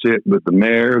would sit with the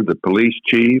mayor, the police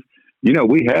chief.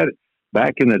 We had,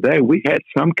 back in the day, we had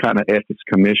some kind of ethics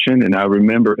commission, and I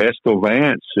remember Estill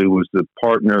Vance, who was the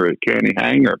partner at Canny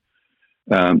Hanger,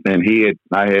 and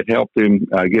I had helped him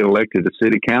get elected to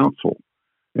city council,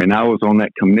 and I was on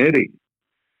that committee,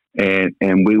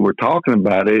 and we were talking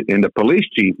about it, and the police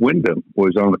chief, Wyndham,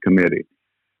 was on the committee,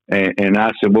 and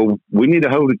I said, well, we need to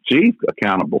hold the chief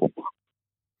accountable.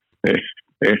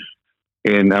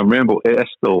 And I remember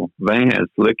Estill Vance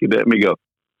looking at me and go,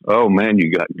 oh, man,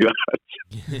 you got guts.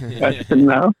 I said,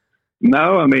 no,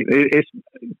 I mean,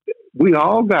 we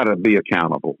all got to be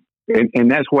accountable.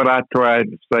 And that's what I tried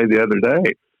to say the other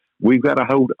day. We've got to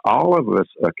hold all of us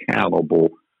accountable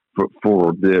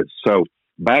for this. So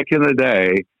back in the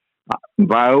day,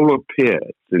 Viola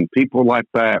Pitts and people like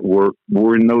that were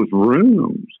in those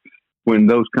rooms when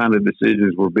those kind of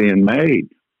decisions were being made.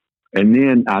 And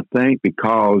then I think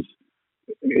because,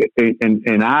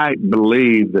 and I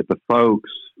believe that the folks,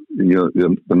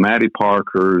 the Matty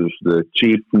Parkers, the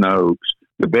Chief Noakes,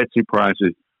 the Betsy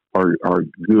Prices are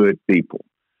good people.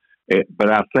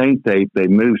 But I think they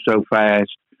move so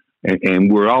fast,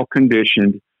 and we're all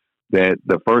conditioned that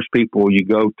the first people you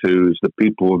go to is the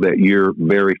people that you're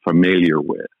very familiar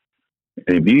with.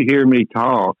 And if you hear me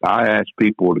talk, I ask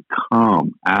people to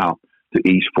come out to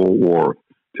East Fort Worth,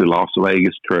 to Las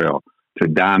Vegas Trail, to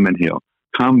Diamond Hill.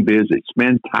 Come visit,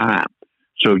 spend time,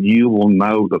 so you will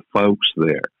know the folks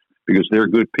there because they're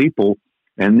good people.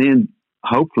 And then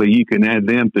hopefully you can add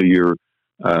them to your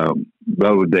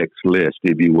Rolodex list,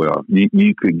 if you will.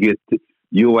 You could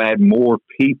you'll add more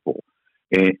people.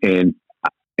 And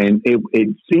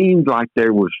it seemed like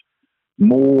there was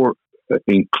more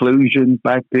inclusion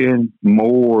back then,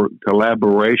 more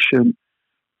collaboration.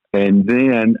 And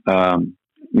then,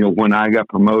 when I got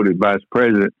promoted vice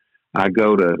president, I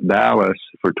go to Dallas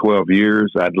for 12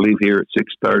 years. I'd leave here at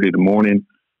 6:30 in the morning,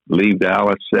 leave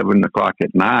Dallas 7 o'clock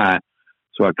at night.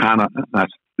 So I kind of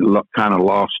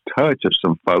lost touch of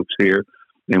some folks here.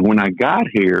 And when I got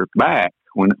here back,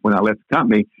 when I left the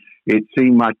company, it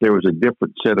seemed like there was a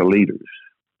different set of leaders,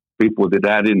 people that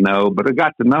I didn't know, but I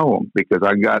got to know them because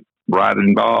I got right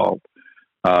involved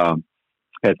at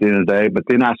the end of the day. But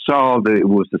then I saw that it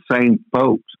was the same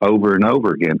folks over and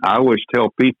over again. I always tell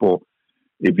people,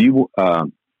 if you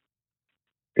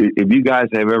guys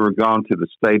have ever gone to the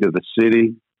State of the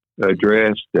City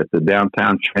address that the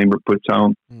downtown chamber puts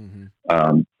on,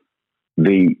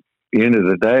 the end of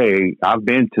the day, I've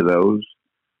been to those,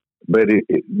 but it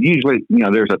usually,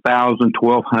 there's 1,000,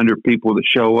 1,200 people that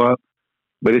show up,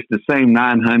 but it's the same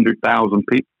 900,000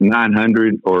 people,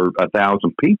 900 or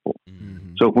 1,000 people.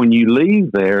 Mm-hmm. So when you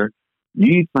leave there,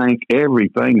 you think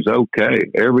everything's okay,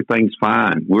 everything's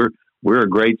fine. We're a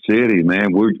great city,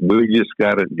 man. We just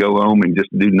got to go home and just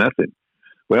do nothing.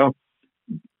 Well,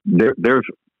 there's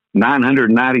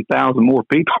 990,000 more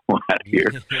people out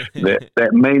here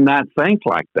that may not think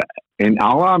like that. And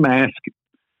all I'm asking,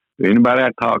 anybody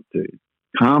I talk to,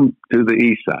 come to the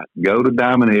east side, go to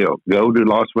Diamond Hill, go to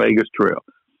Las Vegas Trail,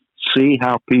 see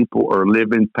how people are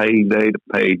living payday to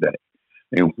payday.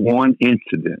 And one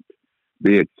incident,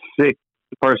 be it sick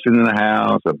person in the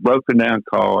house, a broken down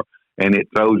car, and it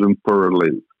throws them for a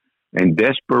loop. And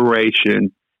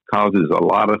desperation causes a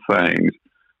lot of things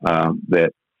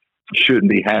that shouldn't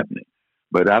be happening.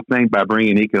 But I think by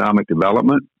bringing economic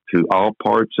development to all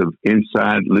parts of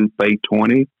inside Loop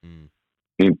 820,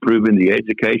 improving the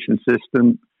education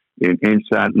system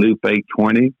inside Loop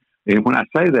 820, and when I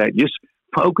say that, just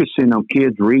focusing on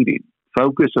kids reading,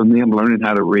 focus on them learning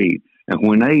how to read. And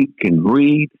when they can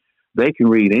read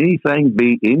anything,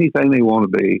 be anything they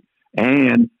want to be,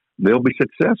 and they'll be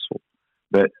successful.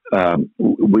 But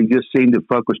we just seem to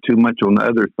focus too much on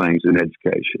other things in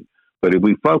education. But if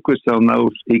we focus on those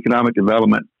economic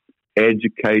development,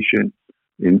 education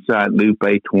inside Loop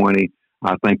 820,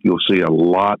 I think you'll see a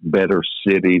lot better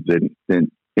city than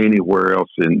anywhere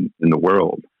else in the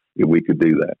world if we could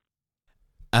do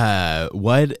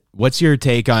that. What's your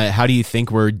take on how do you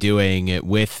think we're doing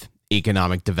with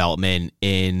economic development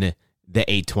in the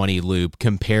 820 loop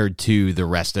compared to the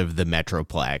rest of the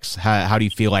Metroplex? How do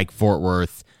you feel like Fort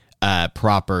Worth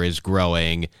proper is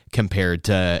growing compared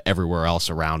to everywhere else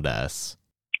around us?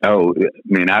 Oh, I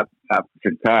mean, I've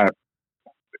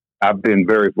been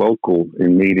very vocal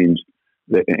in meetings,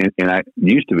 and I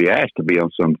used to be asked to be on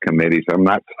some committees. I'm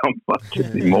not so much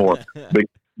anymore,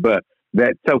 but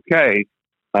that's okay.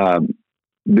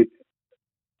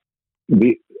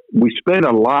 We spend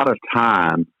a lot of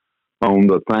time on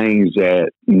the things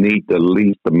that need the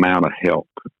least amount of help,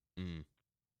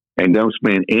 and don't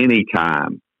spend any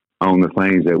time on the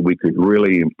things that we could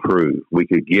really improve. We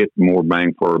could get more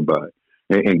bang for our buck.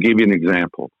 And give you an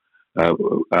example.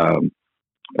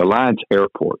 Alliance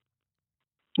Airport.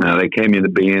 They came into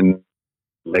being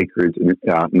Lakers,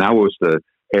 and I was the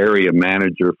area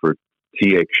manager for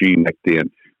TXU back then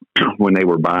when they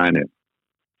were buying it.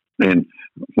 And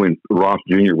when Ross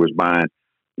Jr. was buying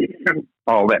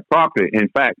all that property. In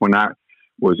fact, when I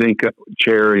was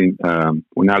chairing,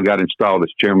 when I got installed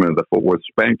as chairman of the Fort Worth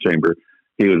Hispanic Chamber,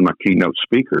 he was my keynote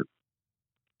speaker.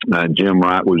 Jim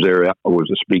Wright was there, was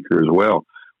a speaker as well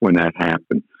when that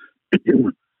happened.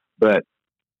 But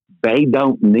they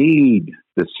don't need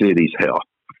the city's help.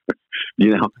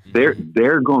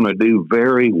 They're going to do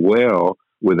very well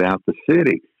without the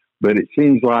city. But it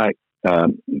seems like,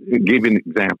 give you an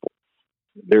example.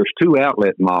 There's 2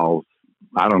 outlet malls,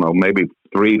 I don't know, maybe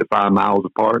 3 to 5 miles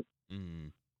apart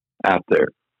out there.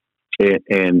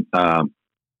 And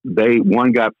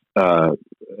one got,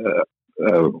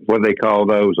 what they call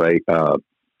those, a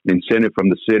incentive from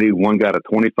the city. One got a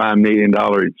 $25 million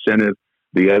incentive.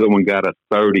 The other one got a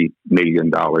 $30 million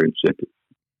incentive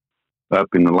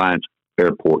up in the Alliance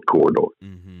Airport corridor.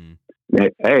 Mm-hmm.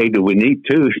 A, do we need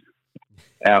 2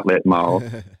 outlet malls?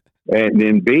 And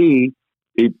then B,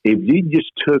 if you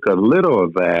just took a little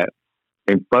of that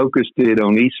and focused it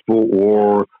on East Fort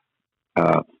Worth,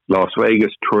 Las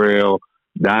Vegas Trail,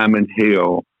 Diamond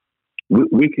Hill,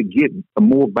 we could get a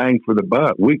more bang for the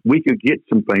buck. We could get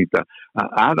some things done.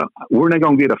 We're not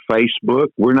going to get a Facebook.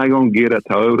 We're not going to get a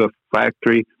Toyota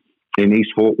factory in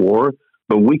East Fort Worth,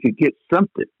 but we could get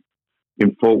something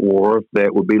in Fort Worth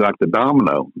that would be like the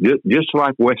domino, just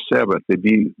like West 7th. If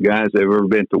you guys have ever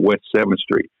been to West 7th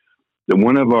Street,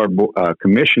 one of our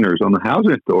commissioners on the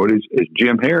housing authorities is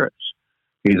Jim Harris.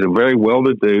 He's a very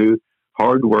well-to-do,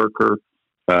 hard worker,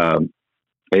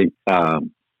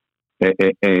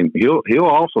 and he'll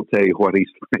also tell you what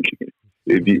he's thinking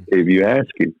if you ask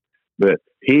him. But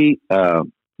he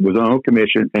was on a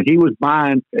commission, and he was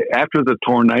buying after the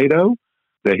tornado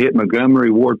that hit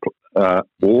Montgomery wards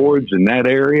in that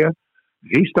area.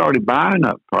 He started buying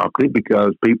up property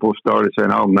because people started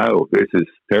saying, "Oh no, this is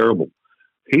terrible."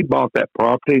 He bought that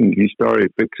property and he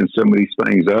started fixing some of these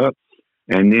things up,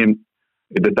 and then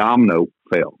the domino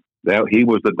fell. He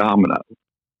was the domino,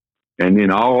 and then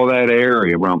all that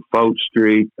area around Fourth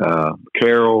Street,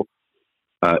 Carroll,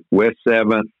 West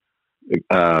 7th,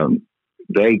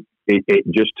 it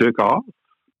just took off.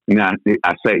 Now,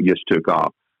 I say it just took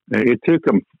off. It took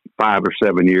them 5 or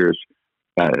 7 years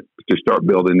to start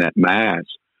building that mass,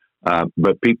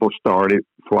 but people started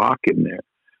flocking there.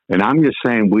 And I'm just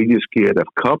saying, we just get a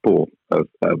couple of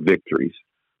victories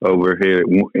over here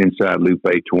inside Loop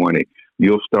 820.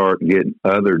 You'll start getting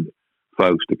other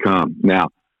folks to come. Now,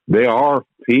 there are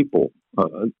people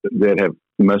that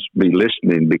must be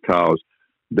listening, because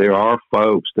there are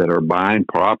folks that are buying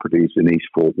properties in East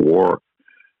Fort Worth.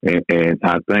 And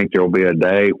I think there'll be a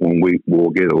day when we will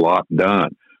get a lot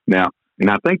done. Now, and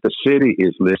I think the city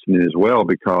is listening as well,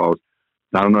 because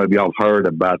I don't know if y'all heard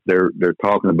about they're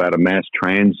talking about a mass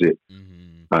transit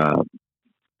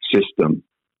system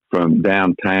from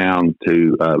downtown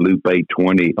to Loop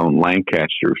 820 on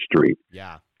Lancaster Street.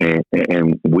 Yeah.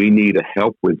 And we need to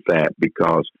help with that,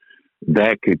 because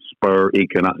that could spur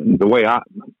economic. The way I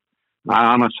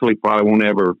honestly probably won't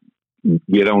ever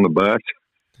get on the bus,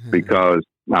 because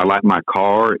I like my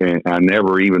car, and I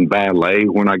never even valet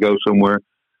when I go somewhere,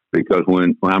 because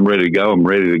when I'm ready to go, I'm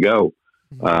ready to go.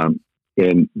 But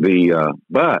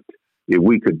if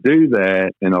we could do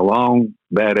that, and along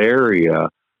that area,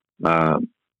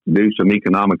 do some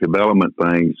economic development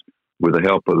things with the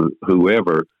help of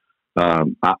whoever,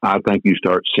 I think you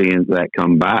start seeing that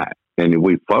come back. And if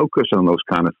we focus on those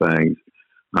kind of things,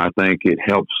 I think it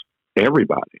helps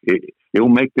everybody. It will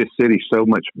make this city so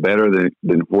much better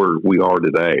than where we are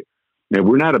today. And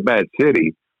we're not a bad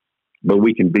city, but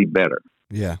we can be better.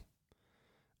 Yeah.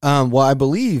 Well, I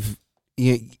believe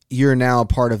you're now a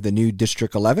part of the new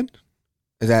District 11.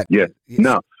 Is that? Yeah.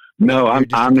 No,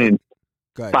 I'm in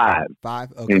 5.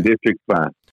 5. Okay. In District 5.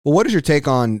 Well, what is your take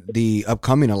on the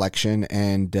upcoming election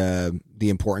and the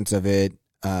importance of it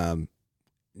now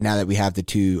that we have the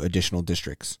 2 additional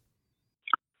districts?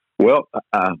 Well,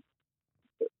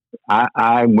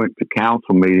 I went to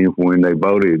council meetings when they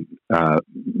voted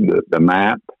the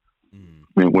map,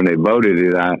 and when they voted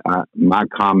it, my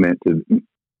comment is,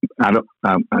 I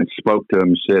spoke to them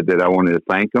and said that I wanted to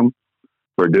thank them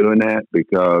for doing that,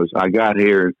 because I got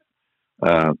here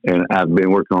and I've been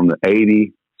working on the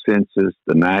 80 census,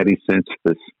 the 90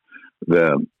 census,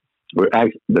 the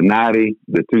 90,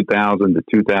 the 2000, the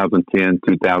 2010,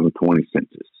 2020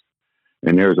 census.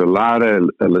 And there's a lot of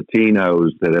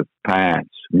Latinos that have passed,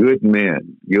 good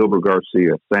men, Gilbert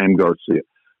Garcia, Sam Garcia,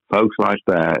 folks like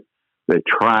that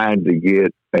tried to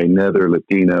get another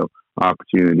Latino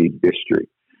opportunity district.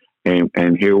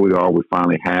 And here we are, we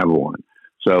finally have one.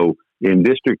 So in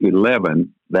District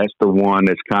 11, that's the one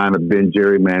that's kind of been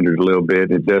gerrymandered a little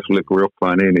bit. It does look real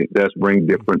funny, and it does bring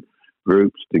different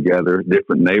groups together,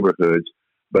 different neighborhoods.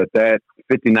 But that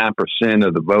 59%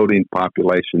 of the voting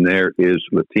population there is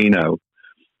Latino.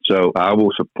 So I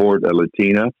will support a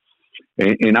Latina.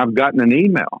 And I've gotten an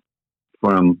email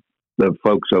from the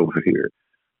folks over here.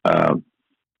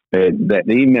 That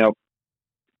email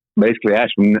basically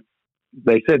asked me,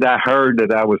 they said, I heard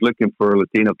that I was looking for a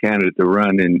Latino candidate to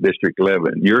run in District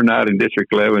 11. You're not in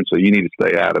District 11, so you need to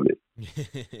stay out of it.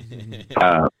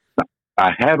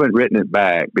 I haven't written it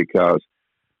back because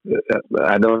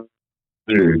I don't.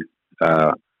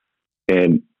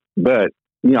 But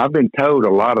you know, I've been told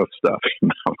a lot of stuff in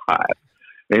my life,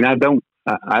 and I don't.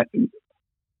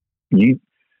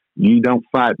 You don't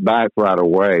fight back right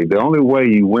away. The only way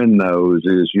you win those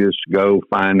is just go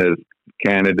find a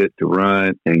candidate to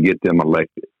run and get them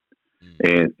elected.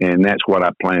 And that's what I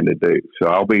plan to do. So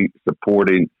I'll be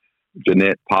supporting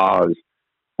Jeanette Paz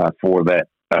for that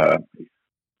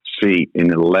seat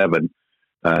in 11.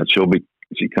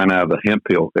 She kind of out of the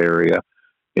Hemphill area,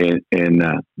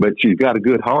 but she's got a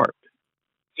good heart.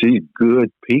 She's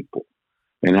good people,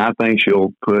 and I think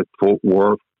she'll put Fort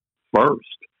Worth first.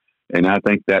 And I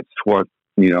think that's what,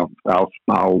 you know,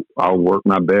 I'll work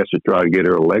my best to try to get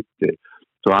her elected.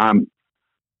 So I'm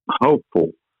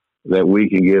hopeful that we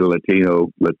can get a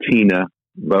Latina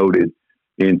voted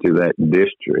into that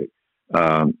district.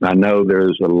 I know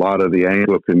there's a lot of the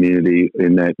Anglo community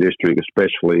in that district,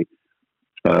 especially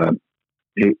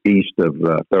east of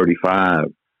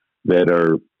 35, that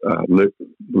are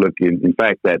looking. In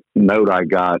fact, that note I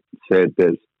got said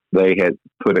that they had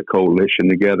put a coalition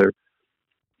together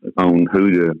on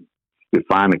who to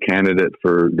find a candidate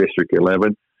for District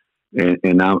 11.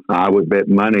 And I would bet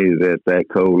money that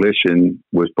coalition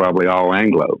was probably all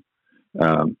Anglo.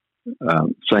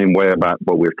 Same way about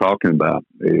what we're talking about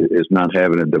is not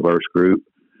having a diverse group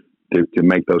to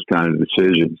make those kind of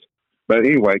decisions. But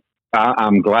anyway,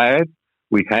 I'm glad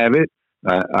we have it.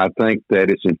 I think that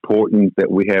it's important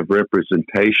that we have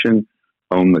representation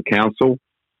on the council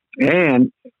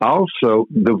and also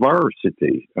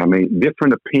diversity. I mean,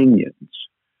 different opinions.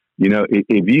 You know,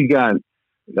 if you got,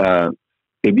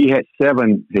 if you had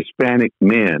 7 Hispanic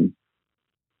men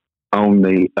on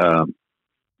the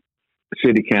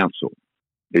city council,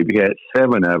 if you had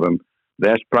 7 of them,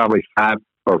 that's probably 5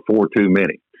 or 4 too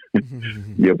many.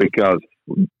 Yeah, because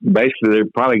basically they're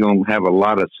probably going to have a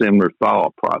lot of similar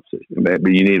thought process. But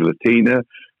you need Latina,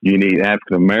 you need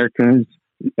African Americans,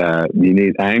 you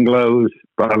need Anglos,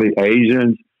 probably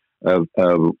Asians of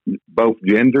both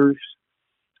genders.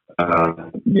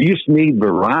 You just need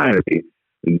variety.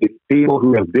 People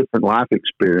who have different life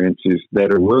experiences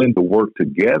that are willing to work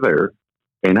together,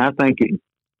 and I think it's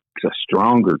a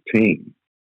stronger team.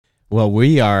 Well,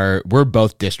 we're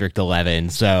both District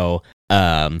 11, so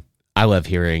I love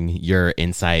hearing your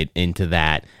insight into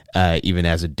that, even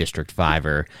as a District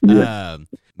 5er. Yeah.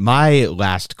 My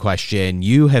last question,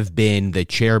 you have been the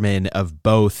chairman of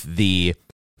both the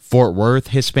Fort Worth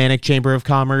Hispanic Chamber of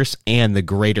Commerce and the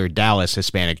Greater Dallas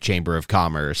Hispanic Chamber of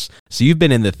Commerce. So you've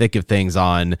been in the thick of things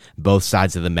on both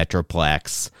sides of the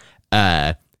Metroplex.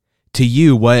 To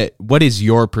you, what is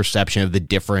your perception of the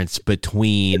difference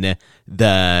between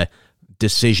the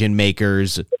decision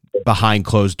makers behind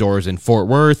closed doors in Fort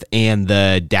Worth and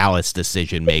the Dallas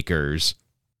decision makers?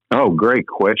 Oh, great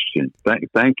question.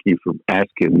 Thank you for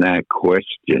asking that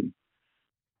question.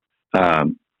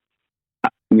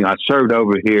 I served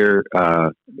over here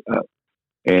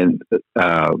and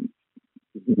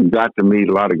got to meet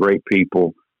a lot of great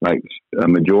people. Like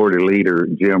Majority Leader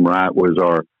Jim Wright was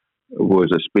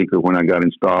a speaker when I got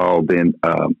installed. Then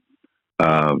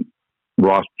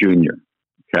Ross Jr.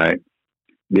 Okay,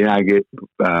 then I get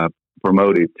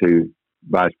promoted to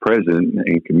vice president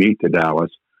and commute to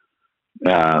Dallas.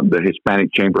 The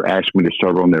Hispanic Chamber asked me to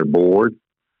serve on their board.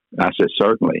 I said,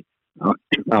 certainly,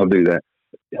 I'll do that.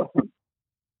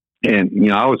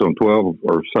 And, I was on 12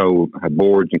 or so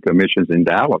boards and commissions in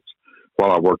Dallas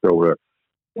while I worked over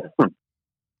there.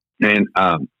 And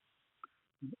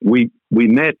we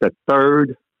met the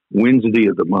 3rd Wednesday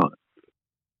of the month,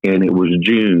 and it was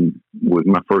June was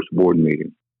my first board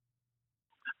meeting.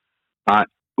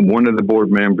 One of the board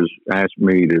members asked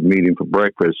me to meet him for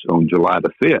breakfast on July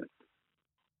the 5th.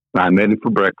 I met him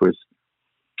for breakfast,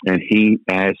 and he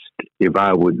asked if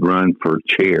I would run for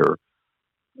chair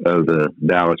of the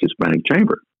Dallas Hispanic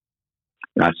Chamber.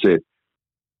 And I said,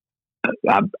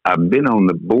 I've been on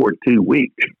the board 2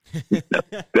 weeks.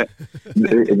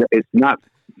 It's not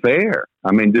fair.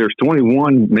 I mean, there's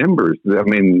 21 members. I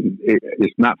mean,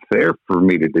 it's not fair for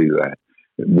me to do that.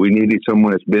 We needed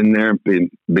someone that's been there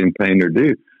and been paying their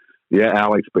due. Yeah,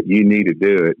 Alex, but you need to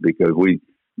do it because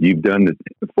you've done the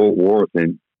Fort Worth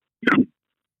and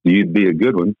you'd be a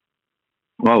good one.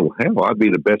 Oh, hell, I'd be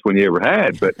the best one you ever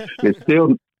had, but it's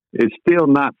still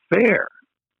not fair.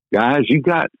 Guys, you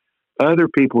got other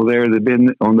people there that have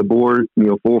been on the board,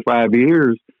 4 or 5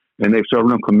 years, and they've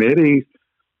served on committees.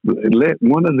 Let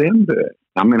one of them do it.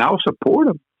 I mean, I'll support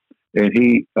them. And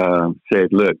he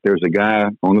said, look, there's a guy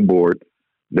on the board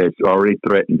that's already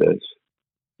threatened us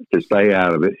to stay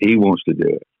out of it. He wants to do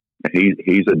it.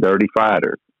 He's a dirty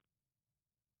fighter.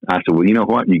 I said, well, you know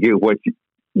what? You get what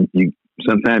you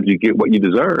sometimes you get what you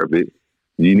deserve.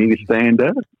 You need to stand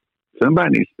up.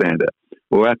 Somebody needs to stand up.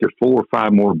 Well, after 4 or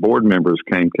 5 more board members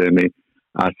came to me,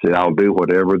 I said, I'll do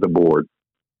whatever the board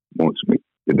wants me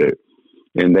to do.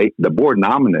 And the board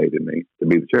nominated me to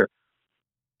be the chair.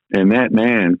 And that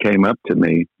man came up to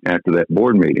me after that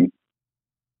board meeting,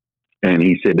 and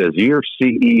he said, does your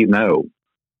CEO know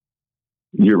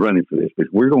you're running for this?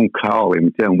 Because we're going to call him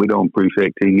and tell him we don't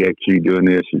appreciate TXU doing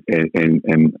this,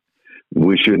 and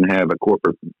we shouldn't have a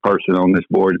corporate person on this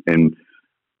board. And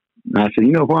I said,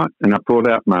 you know what? And I pulled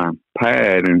out my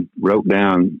pad and wrote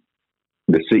down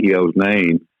the CEO's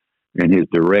name and his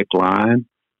direct line.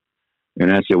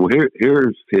 And I said, well,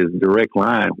 here's his direct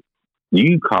line.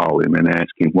 You call him and ask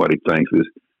him what he thinks.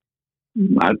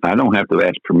 I don't have to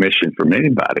ask permission from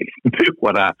anybody to do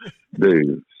what I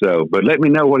do. So, but let me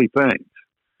know what he thinks.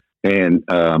 And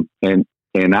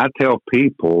I tell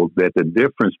people that the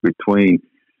difference between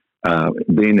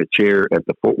being a chair at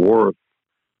the Fort Worth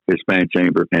Hispanic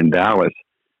Chamber and Dallas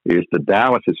is the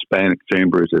Dallas Hispanic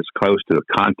Chamber is as close to a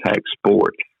contact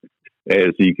sport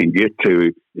as you can get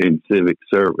to in civic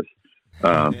service.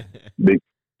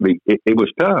 It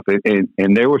was tough,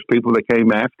 and there was people that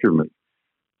came after me,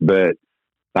 but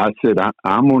I said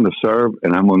I'm going to serve,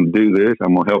 and I'm going to do this.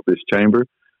 I'm going to help this chamber,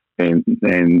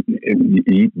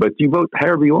 but you vote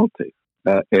however you want to.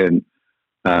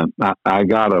 I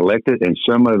got elected, and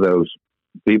some of those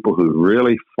people who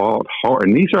really fought hard,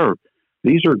 and these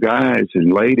are guys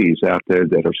and ladies out there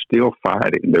that are still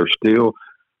fighting. They're still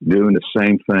doing the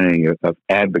same thing of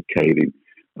advocating.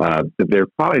 They're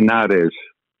probably not as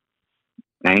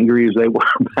angry as they were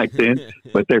back then,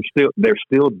 but they're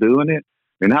still doing it,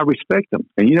 and I respect them.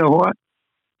 And you know what?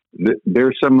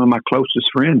 They're some of my closest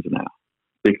friends now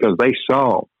because they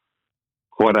saw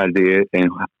what I did and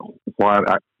what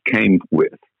I came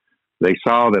with. They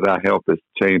saw that I helped this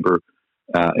chamber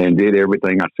and did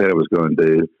everything I said I was going to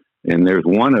do. And there's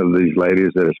one of these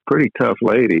ladies that is a pretty tough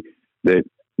lady that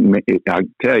I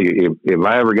tell you, if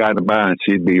I ever got in a bind,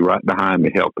 she'd be right behind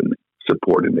me, helping me,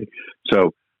 supporting me.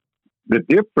 So the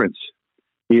difference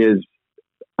is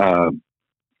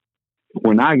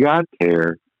when I got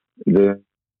there, the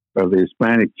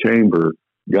Hispanic Chamber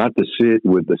got to sit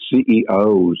with the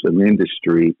CEOs of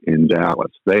industry in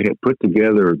Dallas. They had put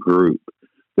together a group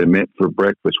that met for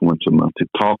breakfast once a month to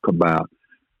talk about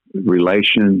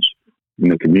relations in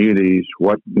the communities,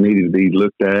 what needed to be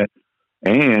looked at.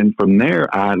 And from there,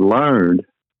 I learned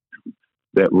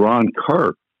that Ron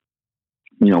Kirk,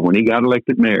 when he got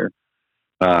elected mayor,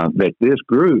 that this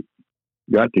group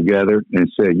got together and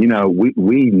said,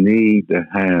 we need to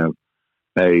have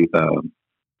a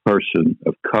person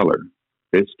of color.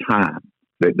 It's time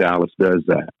that Dallas does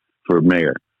that for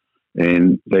mayor.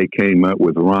 And they came up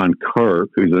with Ron Kirk,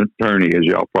 who's an attorney, as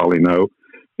y'all probably know,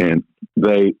 and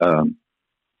they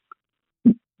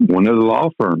one of the law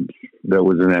firms that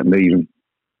was in that meeting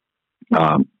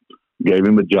gave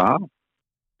him a job.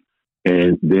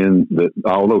 And then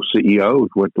all those CEOs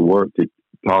went to work to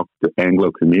talk to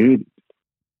Anglo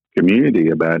community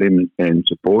about him and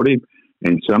support him.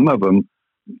 And some of them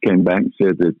came back and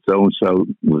said that so-and-so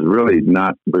was really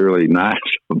not really nice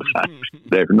about it.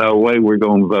 There's no way we're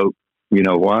going to vote,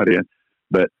 what in.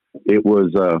 But it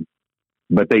was,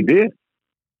 but they did.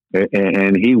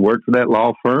 And he worked for that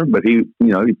law firm, but he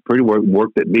pretty well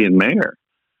worked at being mayor.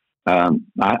 I've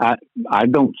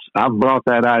brought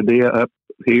that idea up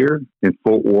here in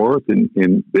Fort Worth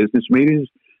in business meetings,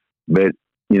 but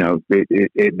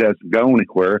it doesn't go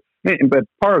anywhere. But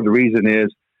part of the reason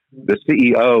is the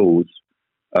CEOs.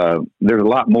 There's a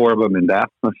lot more of them in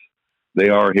Dallas. They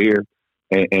are here,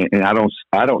 and I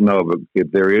don't know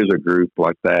if there is a group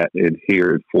like that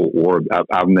here in Fort Worth.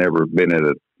 I've never been at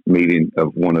a meeting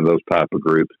of one of those type of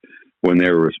groups when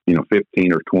there was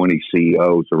 15 or 20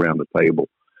 CEOs around the table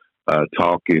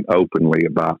talking openly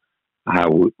about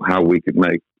how we could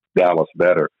make Dallas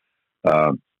better.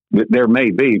 There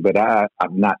may be, but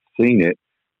I've not seen it.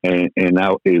 And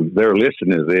now, if they're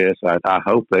listening to this, I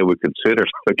hope they would consider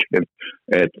looking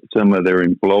at some of their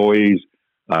employees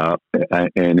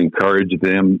and encourage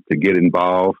them to get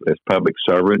involved as public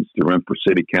servants, to run for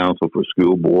city council, for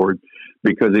school board.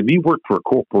 Because if you work for a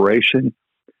corporation,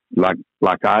 like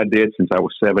I did since I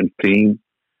was 17,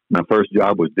 my first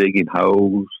job was digging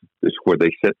holes. This is where they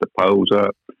set the poles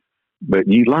up. But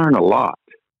you learn a lot.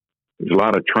 There's a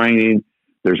lot of training.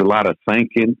 There's a lot of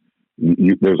thinking.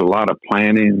 There's a lot of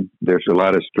planning. There's a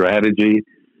lot of strategy.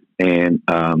 And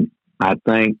I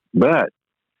think, but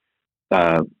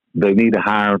they need to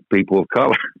hire people of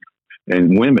color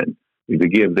and women to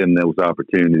give them those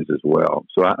opportunities as well.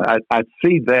 So I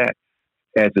see that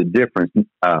as a difference.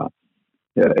 I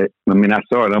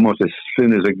saw it almost as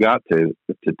soon as it got to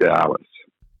Dallas.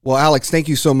 Well, Alex, thank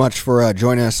you so much for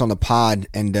joining us on the pod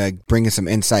and bringing some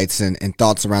insights and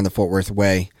thoughts around the Fort Worth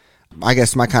way. I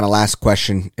guess my kind of last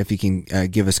question, if you can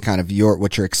give us kind of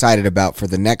what you're excited about for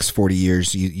the next 40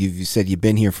 years. You said you've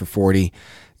been here for 40.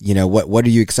 What are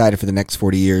you excited for the next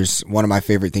 40 years? One of my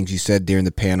favorite things you said during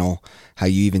the panel, how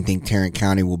you even think Tarrant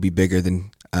County will be bigger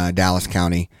than Dallas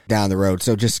County down the road.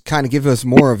 So just kind of give us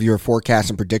more of your forecasts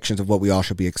and predictions of what we all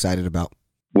should be excited about.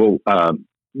 Well,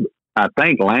 I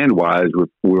think land-wise,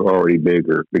 we're already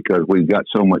bigger because we've got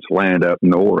so much land up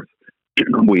north.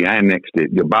 We annexed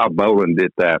it. Bob Boland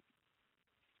did that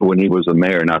when he was the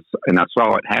mayor, and I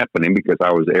saw it happening because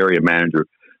I was area manager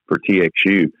for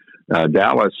TXU.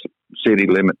 Dallas city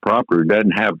limit proper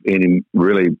doesn't have any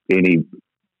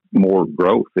more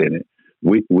growth in it.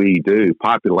 We do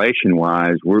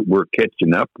population-wise. We're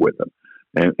catching up with them,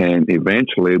 and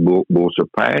eventually we'll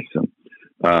surpass them.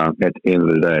 At the end of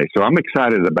the day. So I'm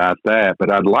excited about that,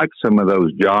 but I'd like some of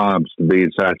those jobs to be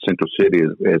inside Central City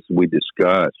as we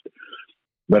discussed.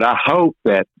 But I hope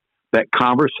that that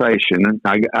conversation.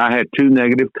 I had two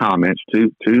negative comments.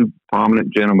 Two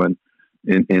prominent gentlemen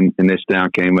in this town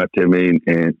came up to me,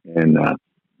 and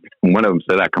one of them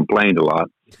said I complained a lot,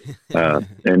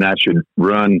 and I should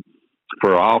run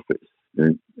for office.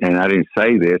 And I didn't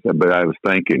say this, but I was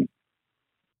thinking,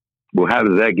 well, how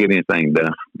does that get anything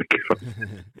done? Because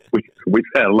we've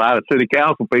had a lot of city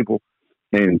council people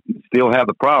and still have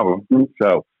the problem.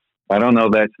 So I don't know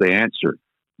that's the answer.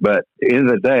 But at the end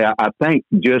of the day, I think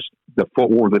just the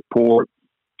Fort Worth Report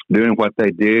doing what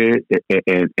they did,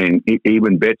 and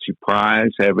even Betsy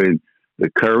Price having the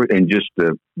courage and just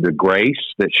the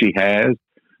grace that she has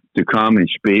to come and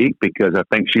speak, because I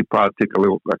think she probably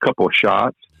took a couple of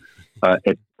shots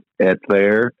at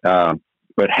there.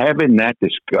 But having that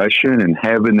discussion and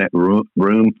having that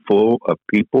room full of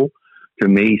people, to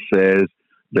me, says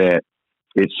that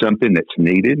it's something that's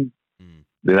needed,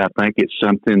 that I think it's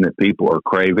something that people are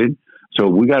craving. So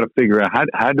we got to figure out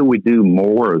how do we do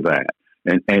more of that,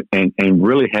 and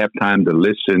really have time to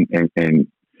listen and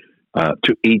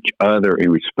to each other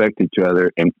and respect each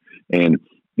other. And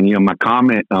you know, my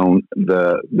comment on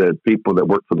the people that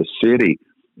work for the city,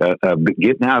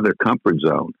 getting out of their comfort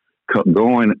zone,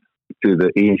 going to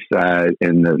the east side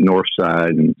and the north side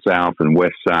and south and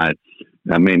west side.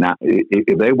 I mean,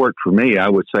 if they worked for me, I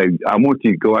would say, I want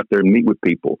you to go out there and meet with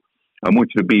people. I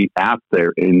want you to be out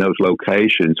there in those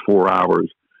locations 4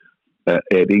 hours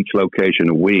at each location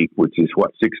a week, which is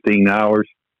 16 hours,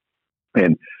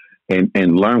 and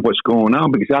learn what's going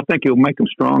on, because I think it'll make them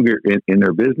stronger in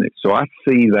their business. So I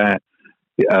see that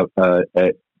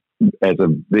as a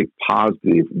big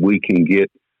positive. We can get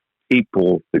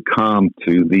people to come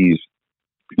to these,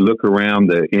 look around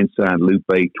the Inside Loop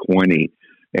 820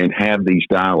 and have these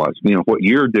dialogues. You know, what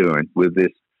you're doing with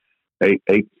this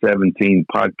 817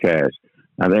 podcast,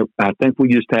 I think we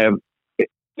just have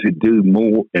to do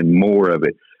more and more of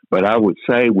it. But I would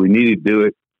say we need to do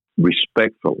it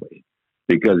respectfully,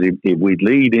 because if we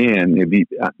lead in, if you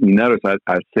notice,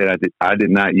 I said I did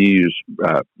not use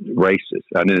racist.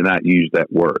 I did not use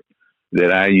that word.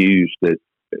 That I used it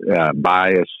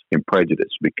bias and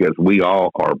prejudice, because we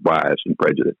all are biased and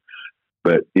prejudiced.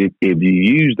 But if you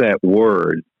use that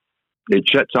word, it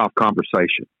shuts off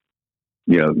conversation.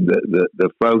 You know, the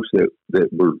folks that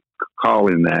were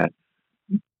calling that,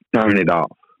 turn it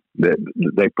off. That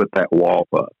they put that wall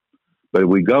up. But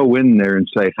we go in there and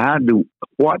say,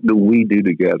 what do we do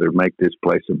together to make this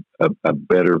place a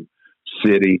better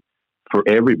city for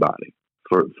everybody,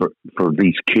 for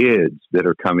these kids that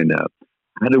are coming up?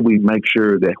 How do we make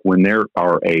sure that when they're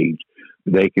our age,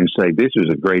 they can say, this is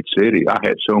a great city. I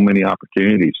had so many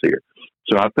opportunities here.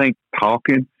 So I think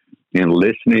talking and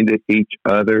listening to each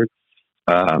other,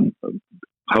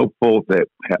 hopeful that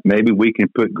maybe we can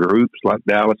put groups like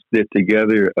Dallas did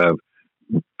together of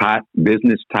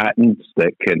business titans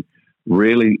that can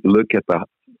really look at the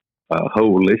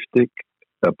holistic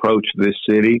approach to this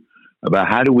city about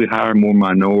how do we hire more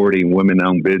minority and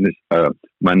women-owned business,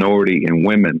 minority and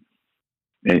women,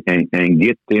 and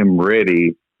get them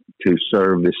ready to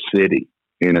serve the city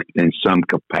in some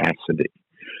capacity.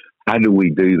 How do we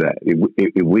do that?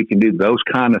 If we can do those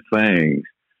kind of things,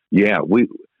 yeah,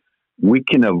 we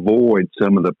can avoid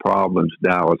some of the problems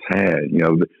Dallas had. You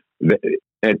know,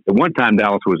 at one time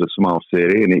Dallas was a small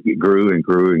city, and it grew and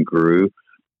grew and grew.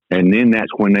 And then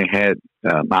that's when they had,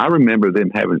 I remember them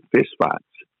having fist fights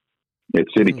at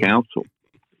city council,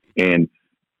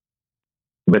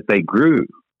 but they grew,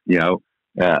 you know.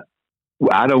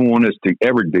 I don't want us to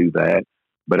ever do that,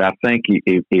 but I think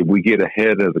if we get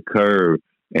ahead of the curve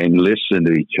and listen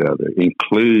to each other,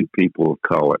 include people of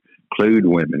color, include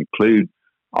women, include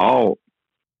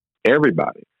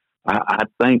everybody. I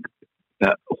think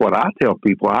what I tell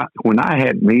people, when I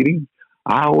had meetings,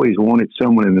 I always wanted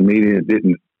someone in the meeting that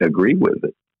didn't agree with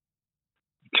it,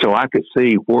 so I could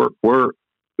see where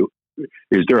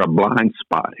is there a blind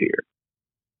spot here?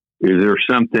 Is there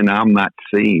something I'm not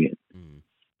seeing?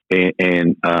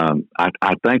 And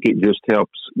I think it just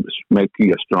helps make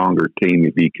you a stronger team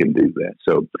if you can do that.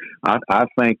 So I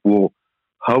think we'll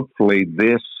hopefully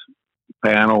this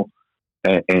panel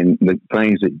and the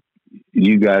things that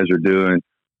you guys are doing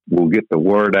will get the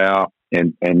word out,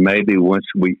 and maybe once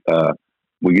we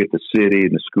get the city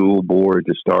and the school board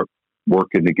to start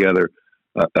working together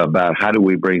about how do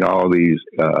we bring all these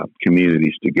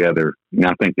communities together. And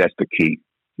I think that's the key.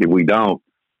 If we don't,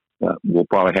 we'll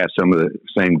probably have some of the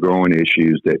same growing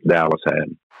issues that Dallas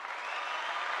had.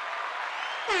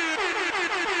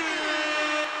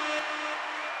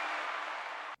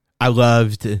 I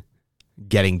loved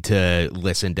getting to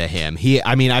listen to him.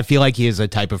 I feel like he is a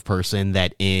type of person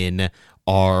that in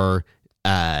our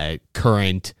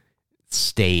current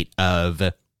state of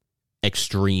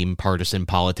extreme partisan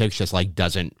politics just like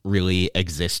doesn't really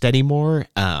exist anymore.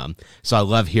 So I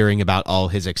love hearing about all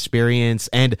his experience,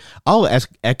 and I'll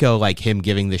echo like him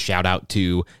giving the shout out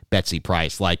to Betsy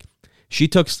Price. Like, she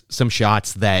took some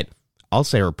shots that I'll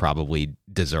say are probably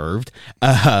deserved.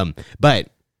 But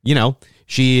you know,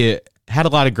 she had a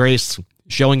lot of grace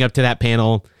showing up to that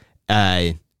panel,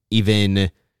 even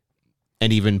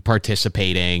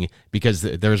participating, because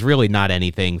there's really not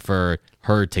anything for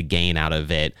her to gain out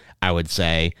of it, I would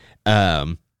say.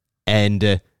 And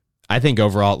I think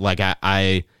overall, like,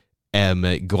 I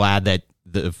am glad that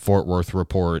the Fort Worth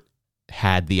Report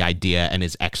had the idea and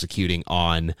is executing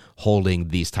on holding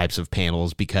these types of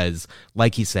panels, because,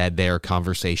 like he said, they are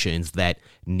conversations that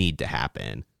need to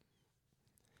happen.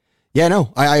 Yeah,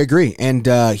 no, I agree. And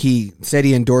he said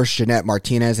he endorsed Jeanette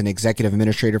Martinez, an executive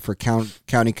administrator for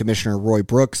County Commissioner Roy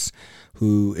Brooks,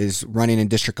 who is running in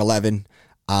District 11.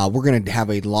 We're going to have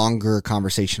a longer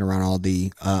conversation around all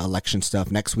the election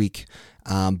stuff next week.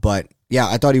 But yeah,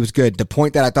 I thought he was good. The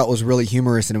point that I thought was really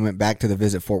humorous, and it went back to the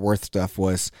Visit Fort Worth stuff,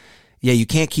 was, yeah, you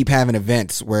can't keep having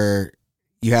events where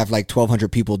you have like 1,200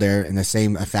 people there and the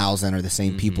same 1,000 are the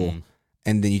same people,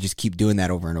 and then you just keep doing that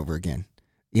over and over again.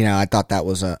 You know, I thought that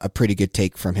was a pretty good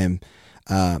take from him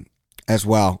as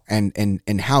well, and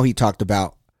how he talked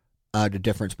about the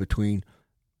difference between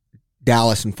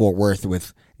Dallas and Fort Worth.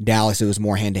 With Dallas, it was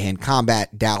more hand-to-hand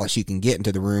combat. Dallas, you can get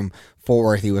into the room. Fort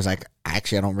Worth, he was like,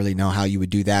 actually, I don't really know how you would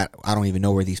do that. I don't even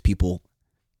know where these people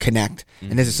connect.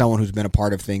 And this is someone who's been a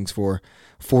part of things for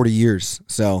 40 years.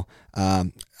 So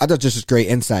I thought this was great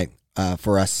insight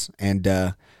for us,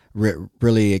 and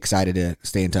really excited to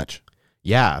stay in touch.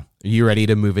 Yeah. You ready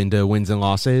to move into wins and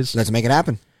losses? Let's make it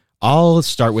happen. I'll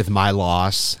start with my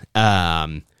loss.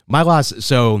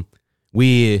 So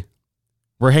we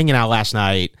were hanging out last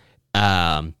night.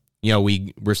 You know,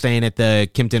 we were staying at the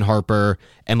Kimpton Harper,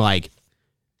 and like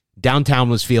downtown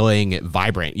was feeling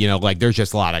vibrant. You know, like there's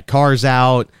just a lot of cars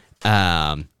out.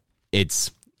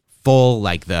 It's full.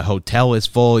 Like the hotel is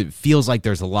full. It feels like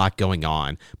there's a lot going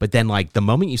on. But then like the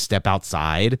moment you step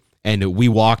outside, and we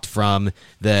walked from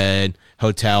the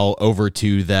hotel over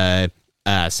to the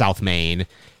South Main.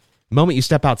 The moment you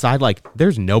step outside, like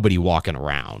there's nobody walking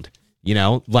around, you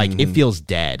know, like it feels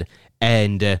dead.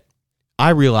 And I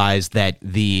realized that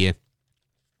the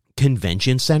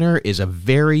convention center is a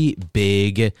very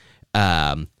big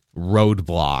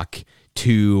roadblock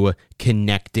to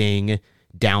connecting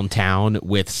downtown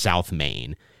with South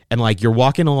Main. And like you're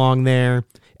walking along there,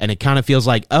 and it kind of feels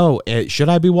like, oh, should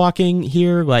I be walking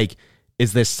here? Like,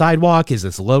 is this sidewalk? Is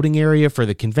this loading area for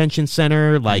the convention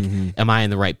center? Like, am I in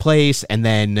the right place? And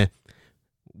then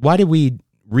why did we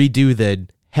redo the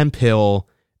Hemphill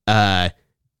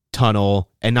tunnel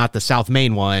and not the South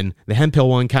Main one? The Hemphill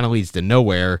one kind of leads to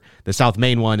nowhere. The South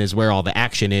Main one is where all the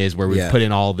action is, where we've put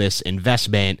in all this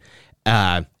investment.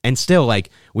 And still, like,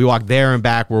 we walk there and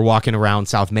back. We're walking around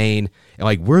South Main, and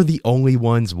like we're the only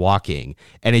ones walking.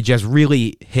 And it just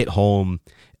really hit home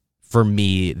for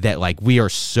me that like we are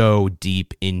so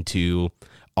deep into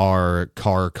our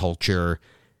car culture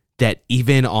that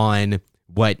even on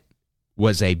what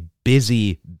was a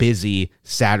busy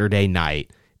Saturday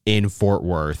night in Fort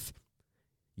Worth,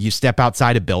 you step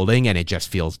outside a building and it just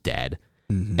feels dead.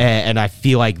 And I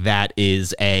feel like that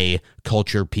is a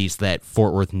culture piece that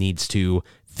Fort Worth needs to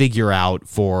figure out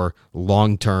for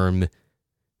long-term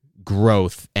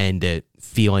growth and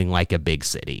feeling like a big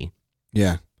city.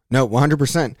 Yeah. No,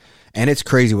 100%. And it's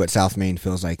crazy what South Main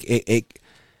feels like. It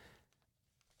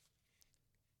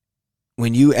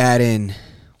when you add in,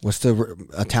 what's the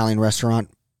Italian restaurant?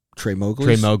 Tre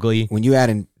Mowgli. When you add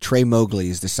in Tre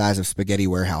Mowgli's, the size of Spaghetti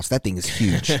Warehouse, that thing is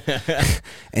huge.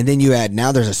 And then you add,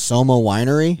 now there's a Soma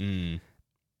winery.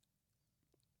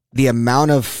 The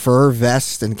amount of fur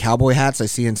vests and cowboy hats I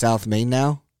see in South Main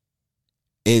now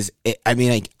I mean,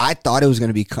 like, I thought it was going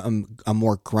to become a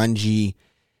more grungy,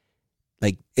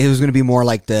 like, it was going to be more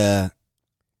like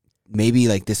maybe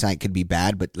like this night could be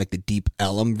bad, but like the Deep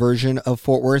Ellum version of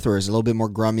Fort Worth, where it's a little bit more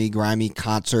grimy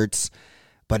concerts.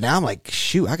 But now I'm like,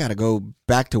 shoot, I got to go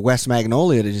back to West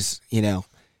Magnolia to just, you know,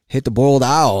 hit the Boiled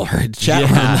Owl or chat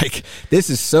room. Like, this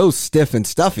is so stiff and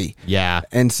stuffy. Yeah.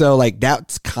 And so, like,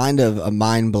 that's kind of a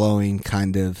mind-blowing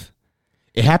kind of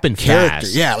it happened character.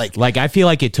 fast. Yeah, like I feel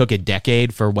like it took a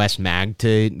decade for West Mag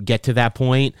to get to that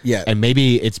point. Yeah. And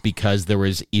maybe it's because there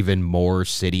was even more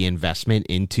city investment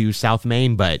into South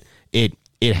Main, but it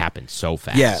happened so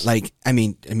fast. Yeah, like, I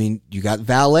mean, you got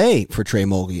valet for Tre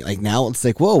Mowgli. Like, now it's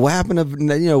like, whoa, what happened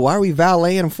to, you know, why are we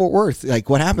valeting in Fort Worth? Like,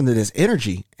 what happened to this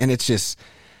energy? And it's just,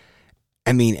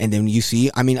 I mean, and then you see,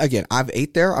 I mean, again, I've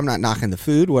ate there. I'm not knocking the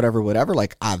food, whatever.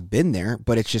 Like, I've been there,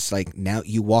 but it's just like now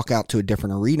you walk out to a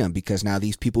different arena because now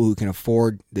these people who can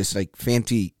afford this like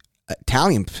fancy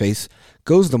Italian place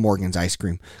goes to Morgan's Ice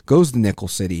Cream, goes to Nickel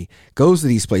City, goes to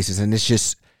these places, and it's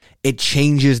just, it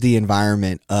changes the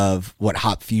environment of what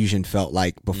Hop Fusion felt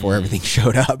like before everything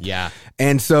showed up. Yeah.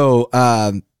 And so,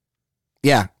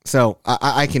 yeah, so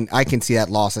I can see that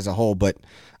loss as a whole, but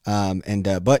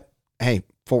hey,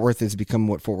 Fort Worth has become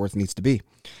what Fort Worth needs to be.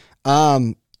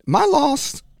 My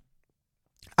loss,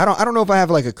 I don't know if I have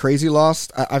like a crazy loss.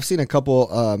 I've seen a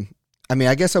couple. I mean,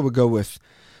 I guess I would go with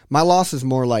my loss is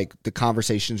more like the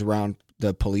conversations around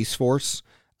the police force.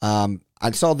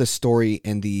 I saw this story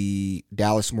in the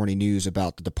Dallas Morning News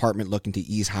about the department looking to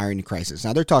ease hiring crisis.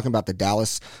 Now, they're talking about the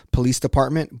Dallas Police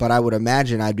Department, but I would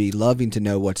imagine I'd be loving to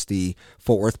know what's the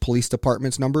Fort Worth Police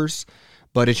Department's numbers.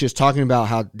 But it's just talking about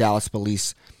how Dallas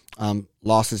Police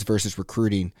losses versus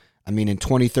recruiting. I mean, in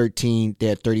 2013, they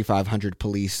had 3,500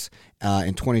 police.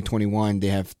 In 2021, they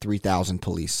have 3,000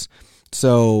 police.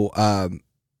 So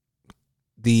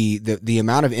the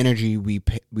amount of energy we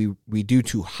do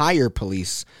to hire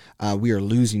police, we are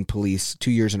losing police 2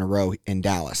 years in a row in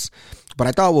Dallas. But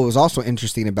I thought what was also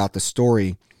interesting about the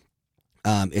story,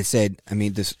 it said, I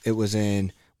mean, it was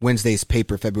in Wednesday's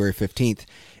paper, February 15th.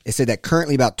 It said that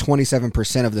currently about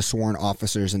 27% of the sworn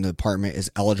officers in the department is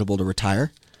eligible to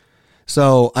retire.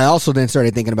 So I also then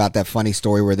started thinking about that funny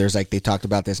story where there's like, they talked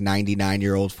about this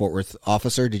 99-year-old Fort Worth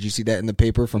officer. Did you see that in the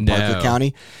paper from Parker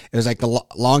County? It was like the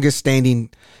longest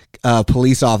standing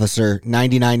police officer,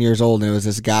 99 years old. And it was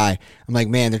this guy. I'm like,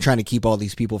 man, they're trying to keep all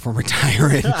these people from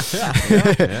retiring.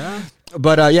 Yeah.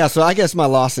 But yeah, so I guess my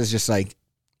loss is just like,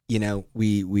 you know,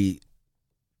 we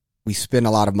spend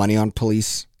a lot of money on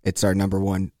police. It's our number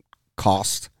one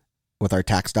cost with our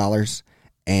tax dollars.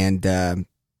 And,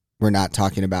 we're not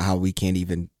talking about how we can't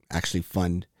even actually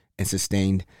fund and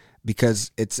sustain because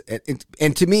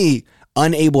and to me,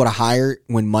 unable to hire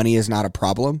when money is not a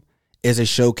problem is a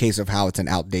showcase of how it's an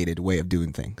outdated way of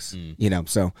doing things, you know?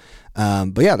 So,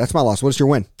 but yeah, that's my loss. What's your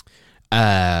win?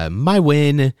 My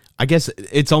win, I guess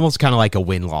it's almost kind of like a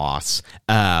win-loss.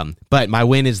 But my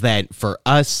win is that for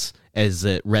us as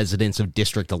residents of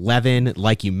District 11,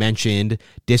 like you mentioned,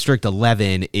 District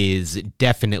 11 is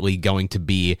definitely going to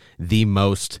be the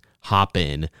most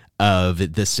hoppin'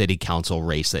 of the city council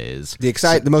races.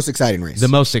 The most exciting race. The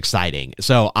most exciting.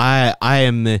 So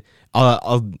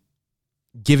I'll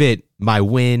give it my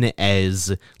win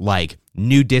as like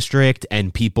new district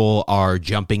and people are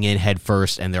jumping in head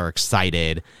first and they're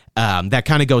excited. That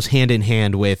kind of goes hand in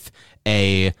hand with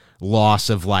a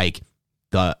loss of like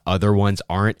the other ones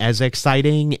aren't as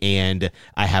exciting, and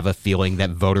I have a feeling that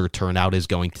voter turnout is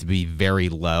going to be very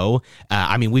low.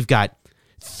 I mean, we've got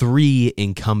 3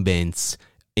 incumbents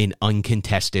in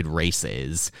uncontested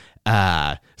races.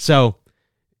 So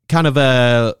kind of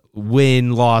a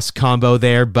win-loss combo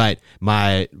there, but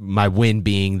my win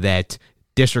being that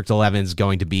District 11 is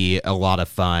going to be a lot of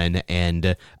fun,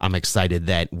 and I'm excited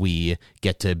that we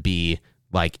get to be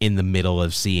like in the middle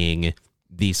of seeing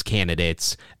these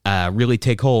candidates really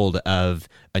take hold of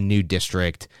a new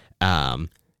district and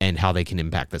how they can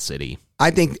impact the city. I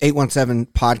think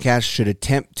 817 podcast should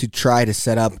attempt to try to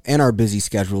set up in our busy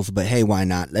schedules, but hey, why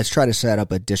not? Let's try to set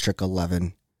up a District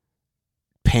 11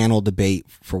 panel debate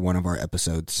for one of our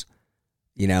episodes.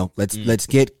 You know, let's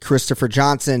get Christopher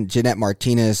Johnson, Jeanette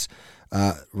Martinez,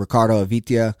 Ricardo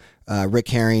Avitia, Rick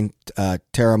Herring,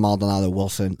 Tara Maldonado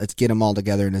Wilson. Let's get them all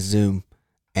together in a Zoom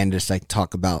and just like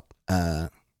talk about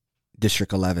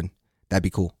District 11. That'd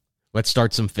be cool. Let's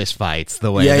start some fist fights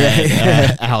the way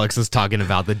that Alex is talking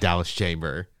about the Dallas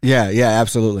Chamber. Yeah,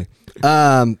 absolutely.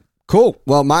 Cool.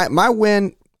 Well, my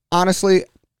win, honestly,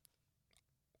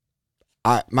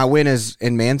 my win is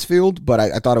in Mansfield, but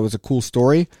I thought it was a cool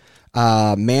story.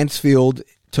 Mansfield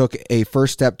took a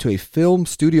first step to a film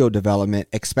studio development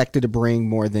expected to bring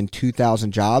more than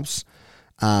 2,000 jobs.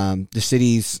 The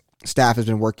city's staff has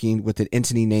been working with an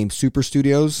entity named Super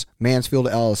Studios Mansfield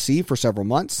LLC for several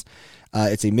months.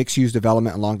 It's a mixed-use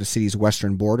development along the city's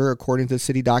western border, according to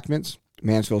city documents.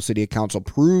 Mansfield City Council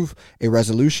approved a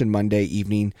resolution Monday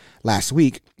evening last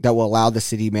week that will allow the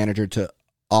city manager to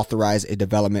authorize a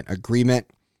development agreement.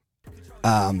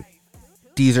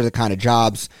 These are the kind of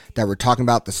jobs that we're talking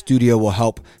about. The studio will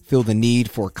help fill the need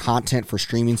for content for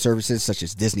streaming services such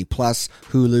as Disney Plus,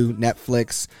 Hulu,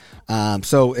 Netflix.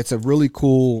 So it's a really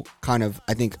cool kind of,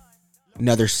 I think,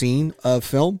 another scene of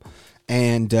film.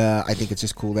 And I think it's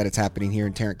just cool that it's happening here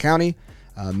in Tarrant County.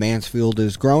 Mansfield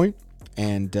is growing.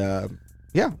 And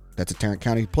yeah, that's a Tarrant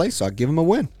County place. So I'll give them a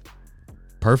win.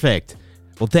 Perfect.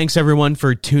 Well, thanks everyone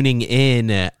for tuning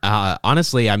in.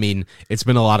 Honestly, I mean, it's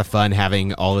been a lot of fun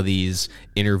having all of these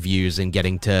interviews and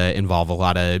getting to involve a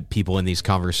lot of people in these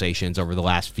conversations over the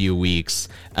last few weeks.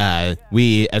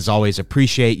 We, as always,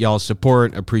 appreciate y'all's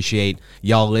support, appreciate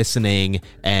y'all listening,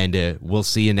 and we'll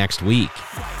see you next week.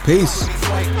 Peace.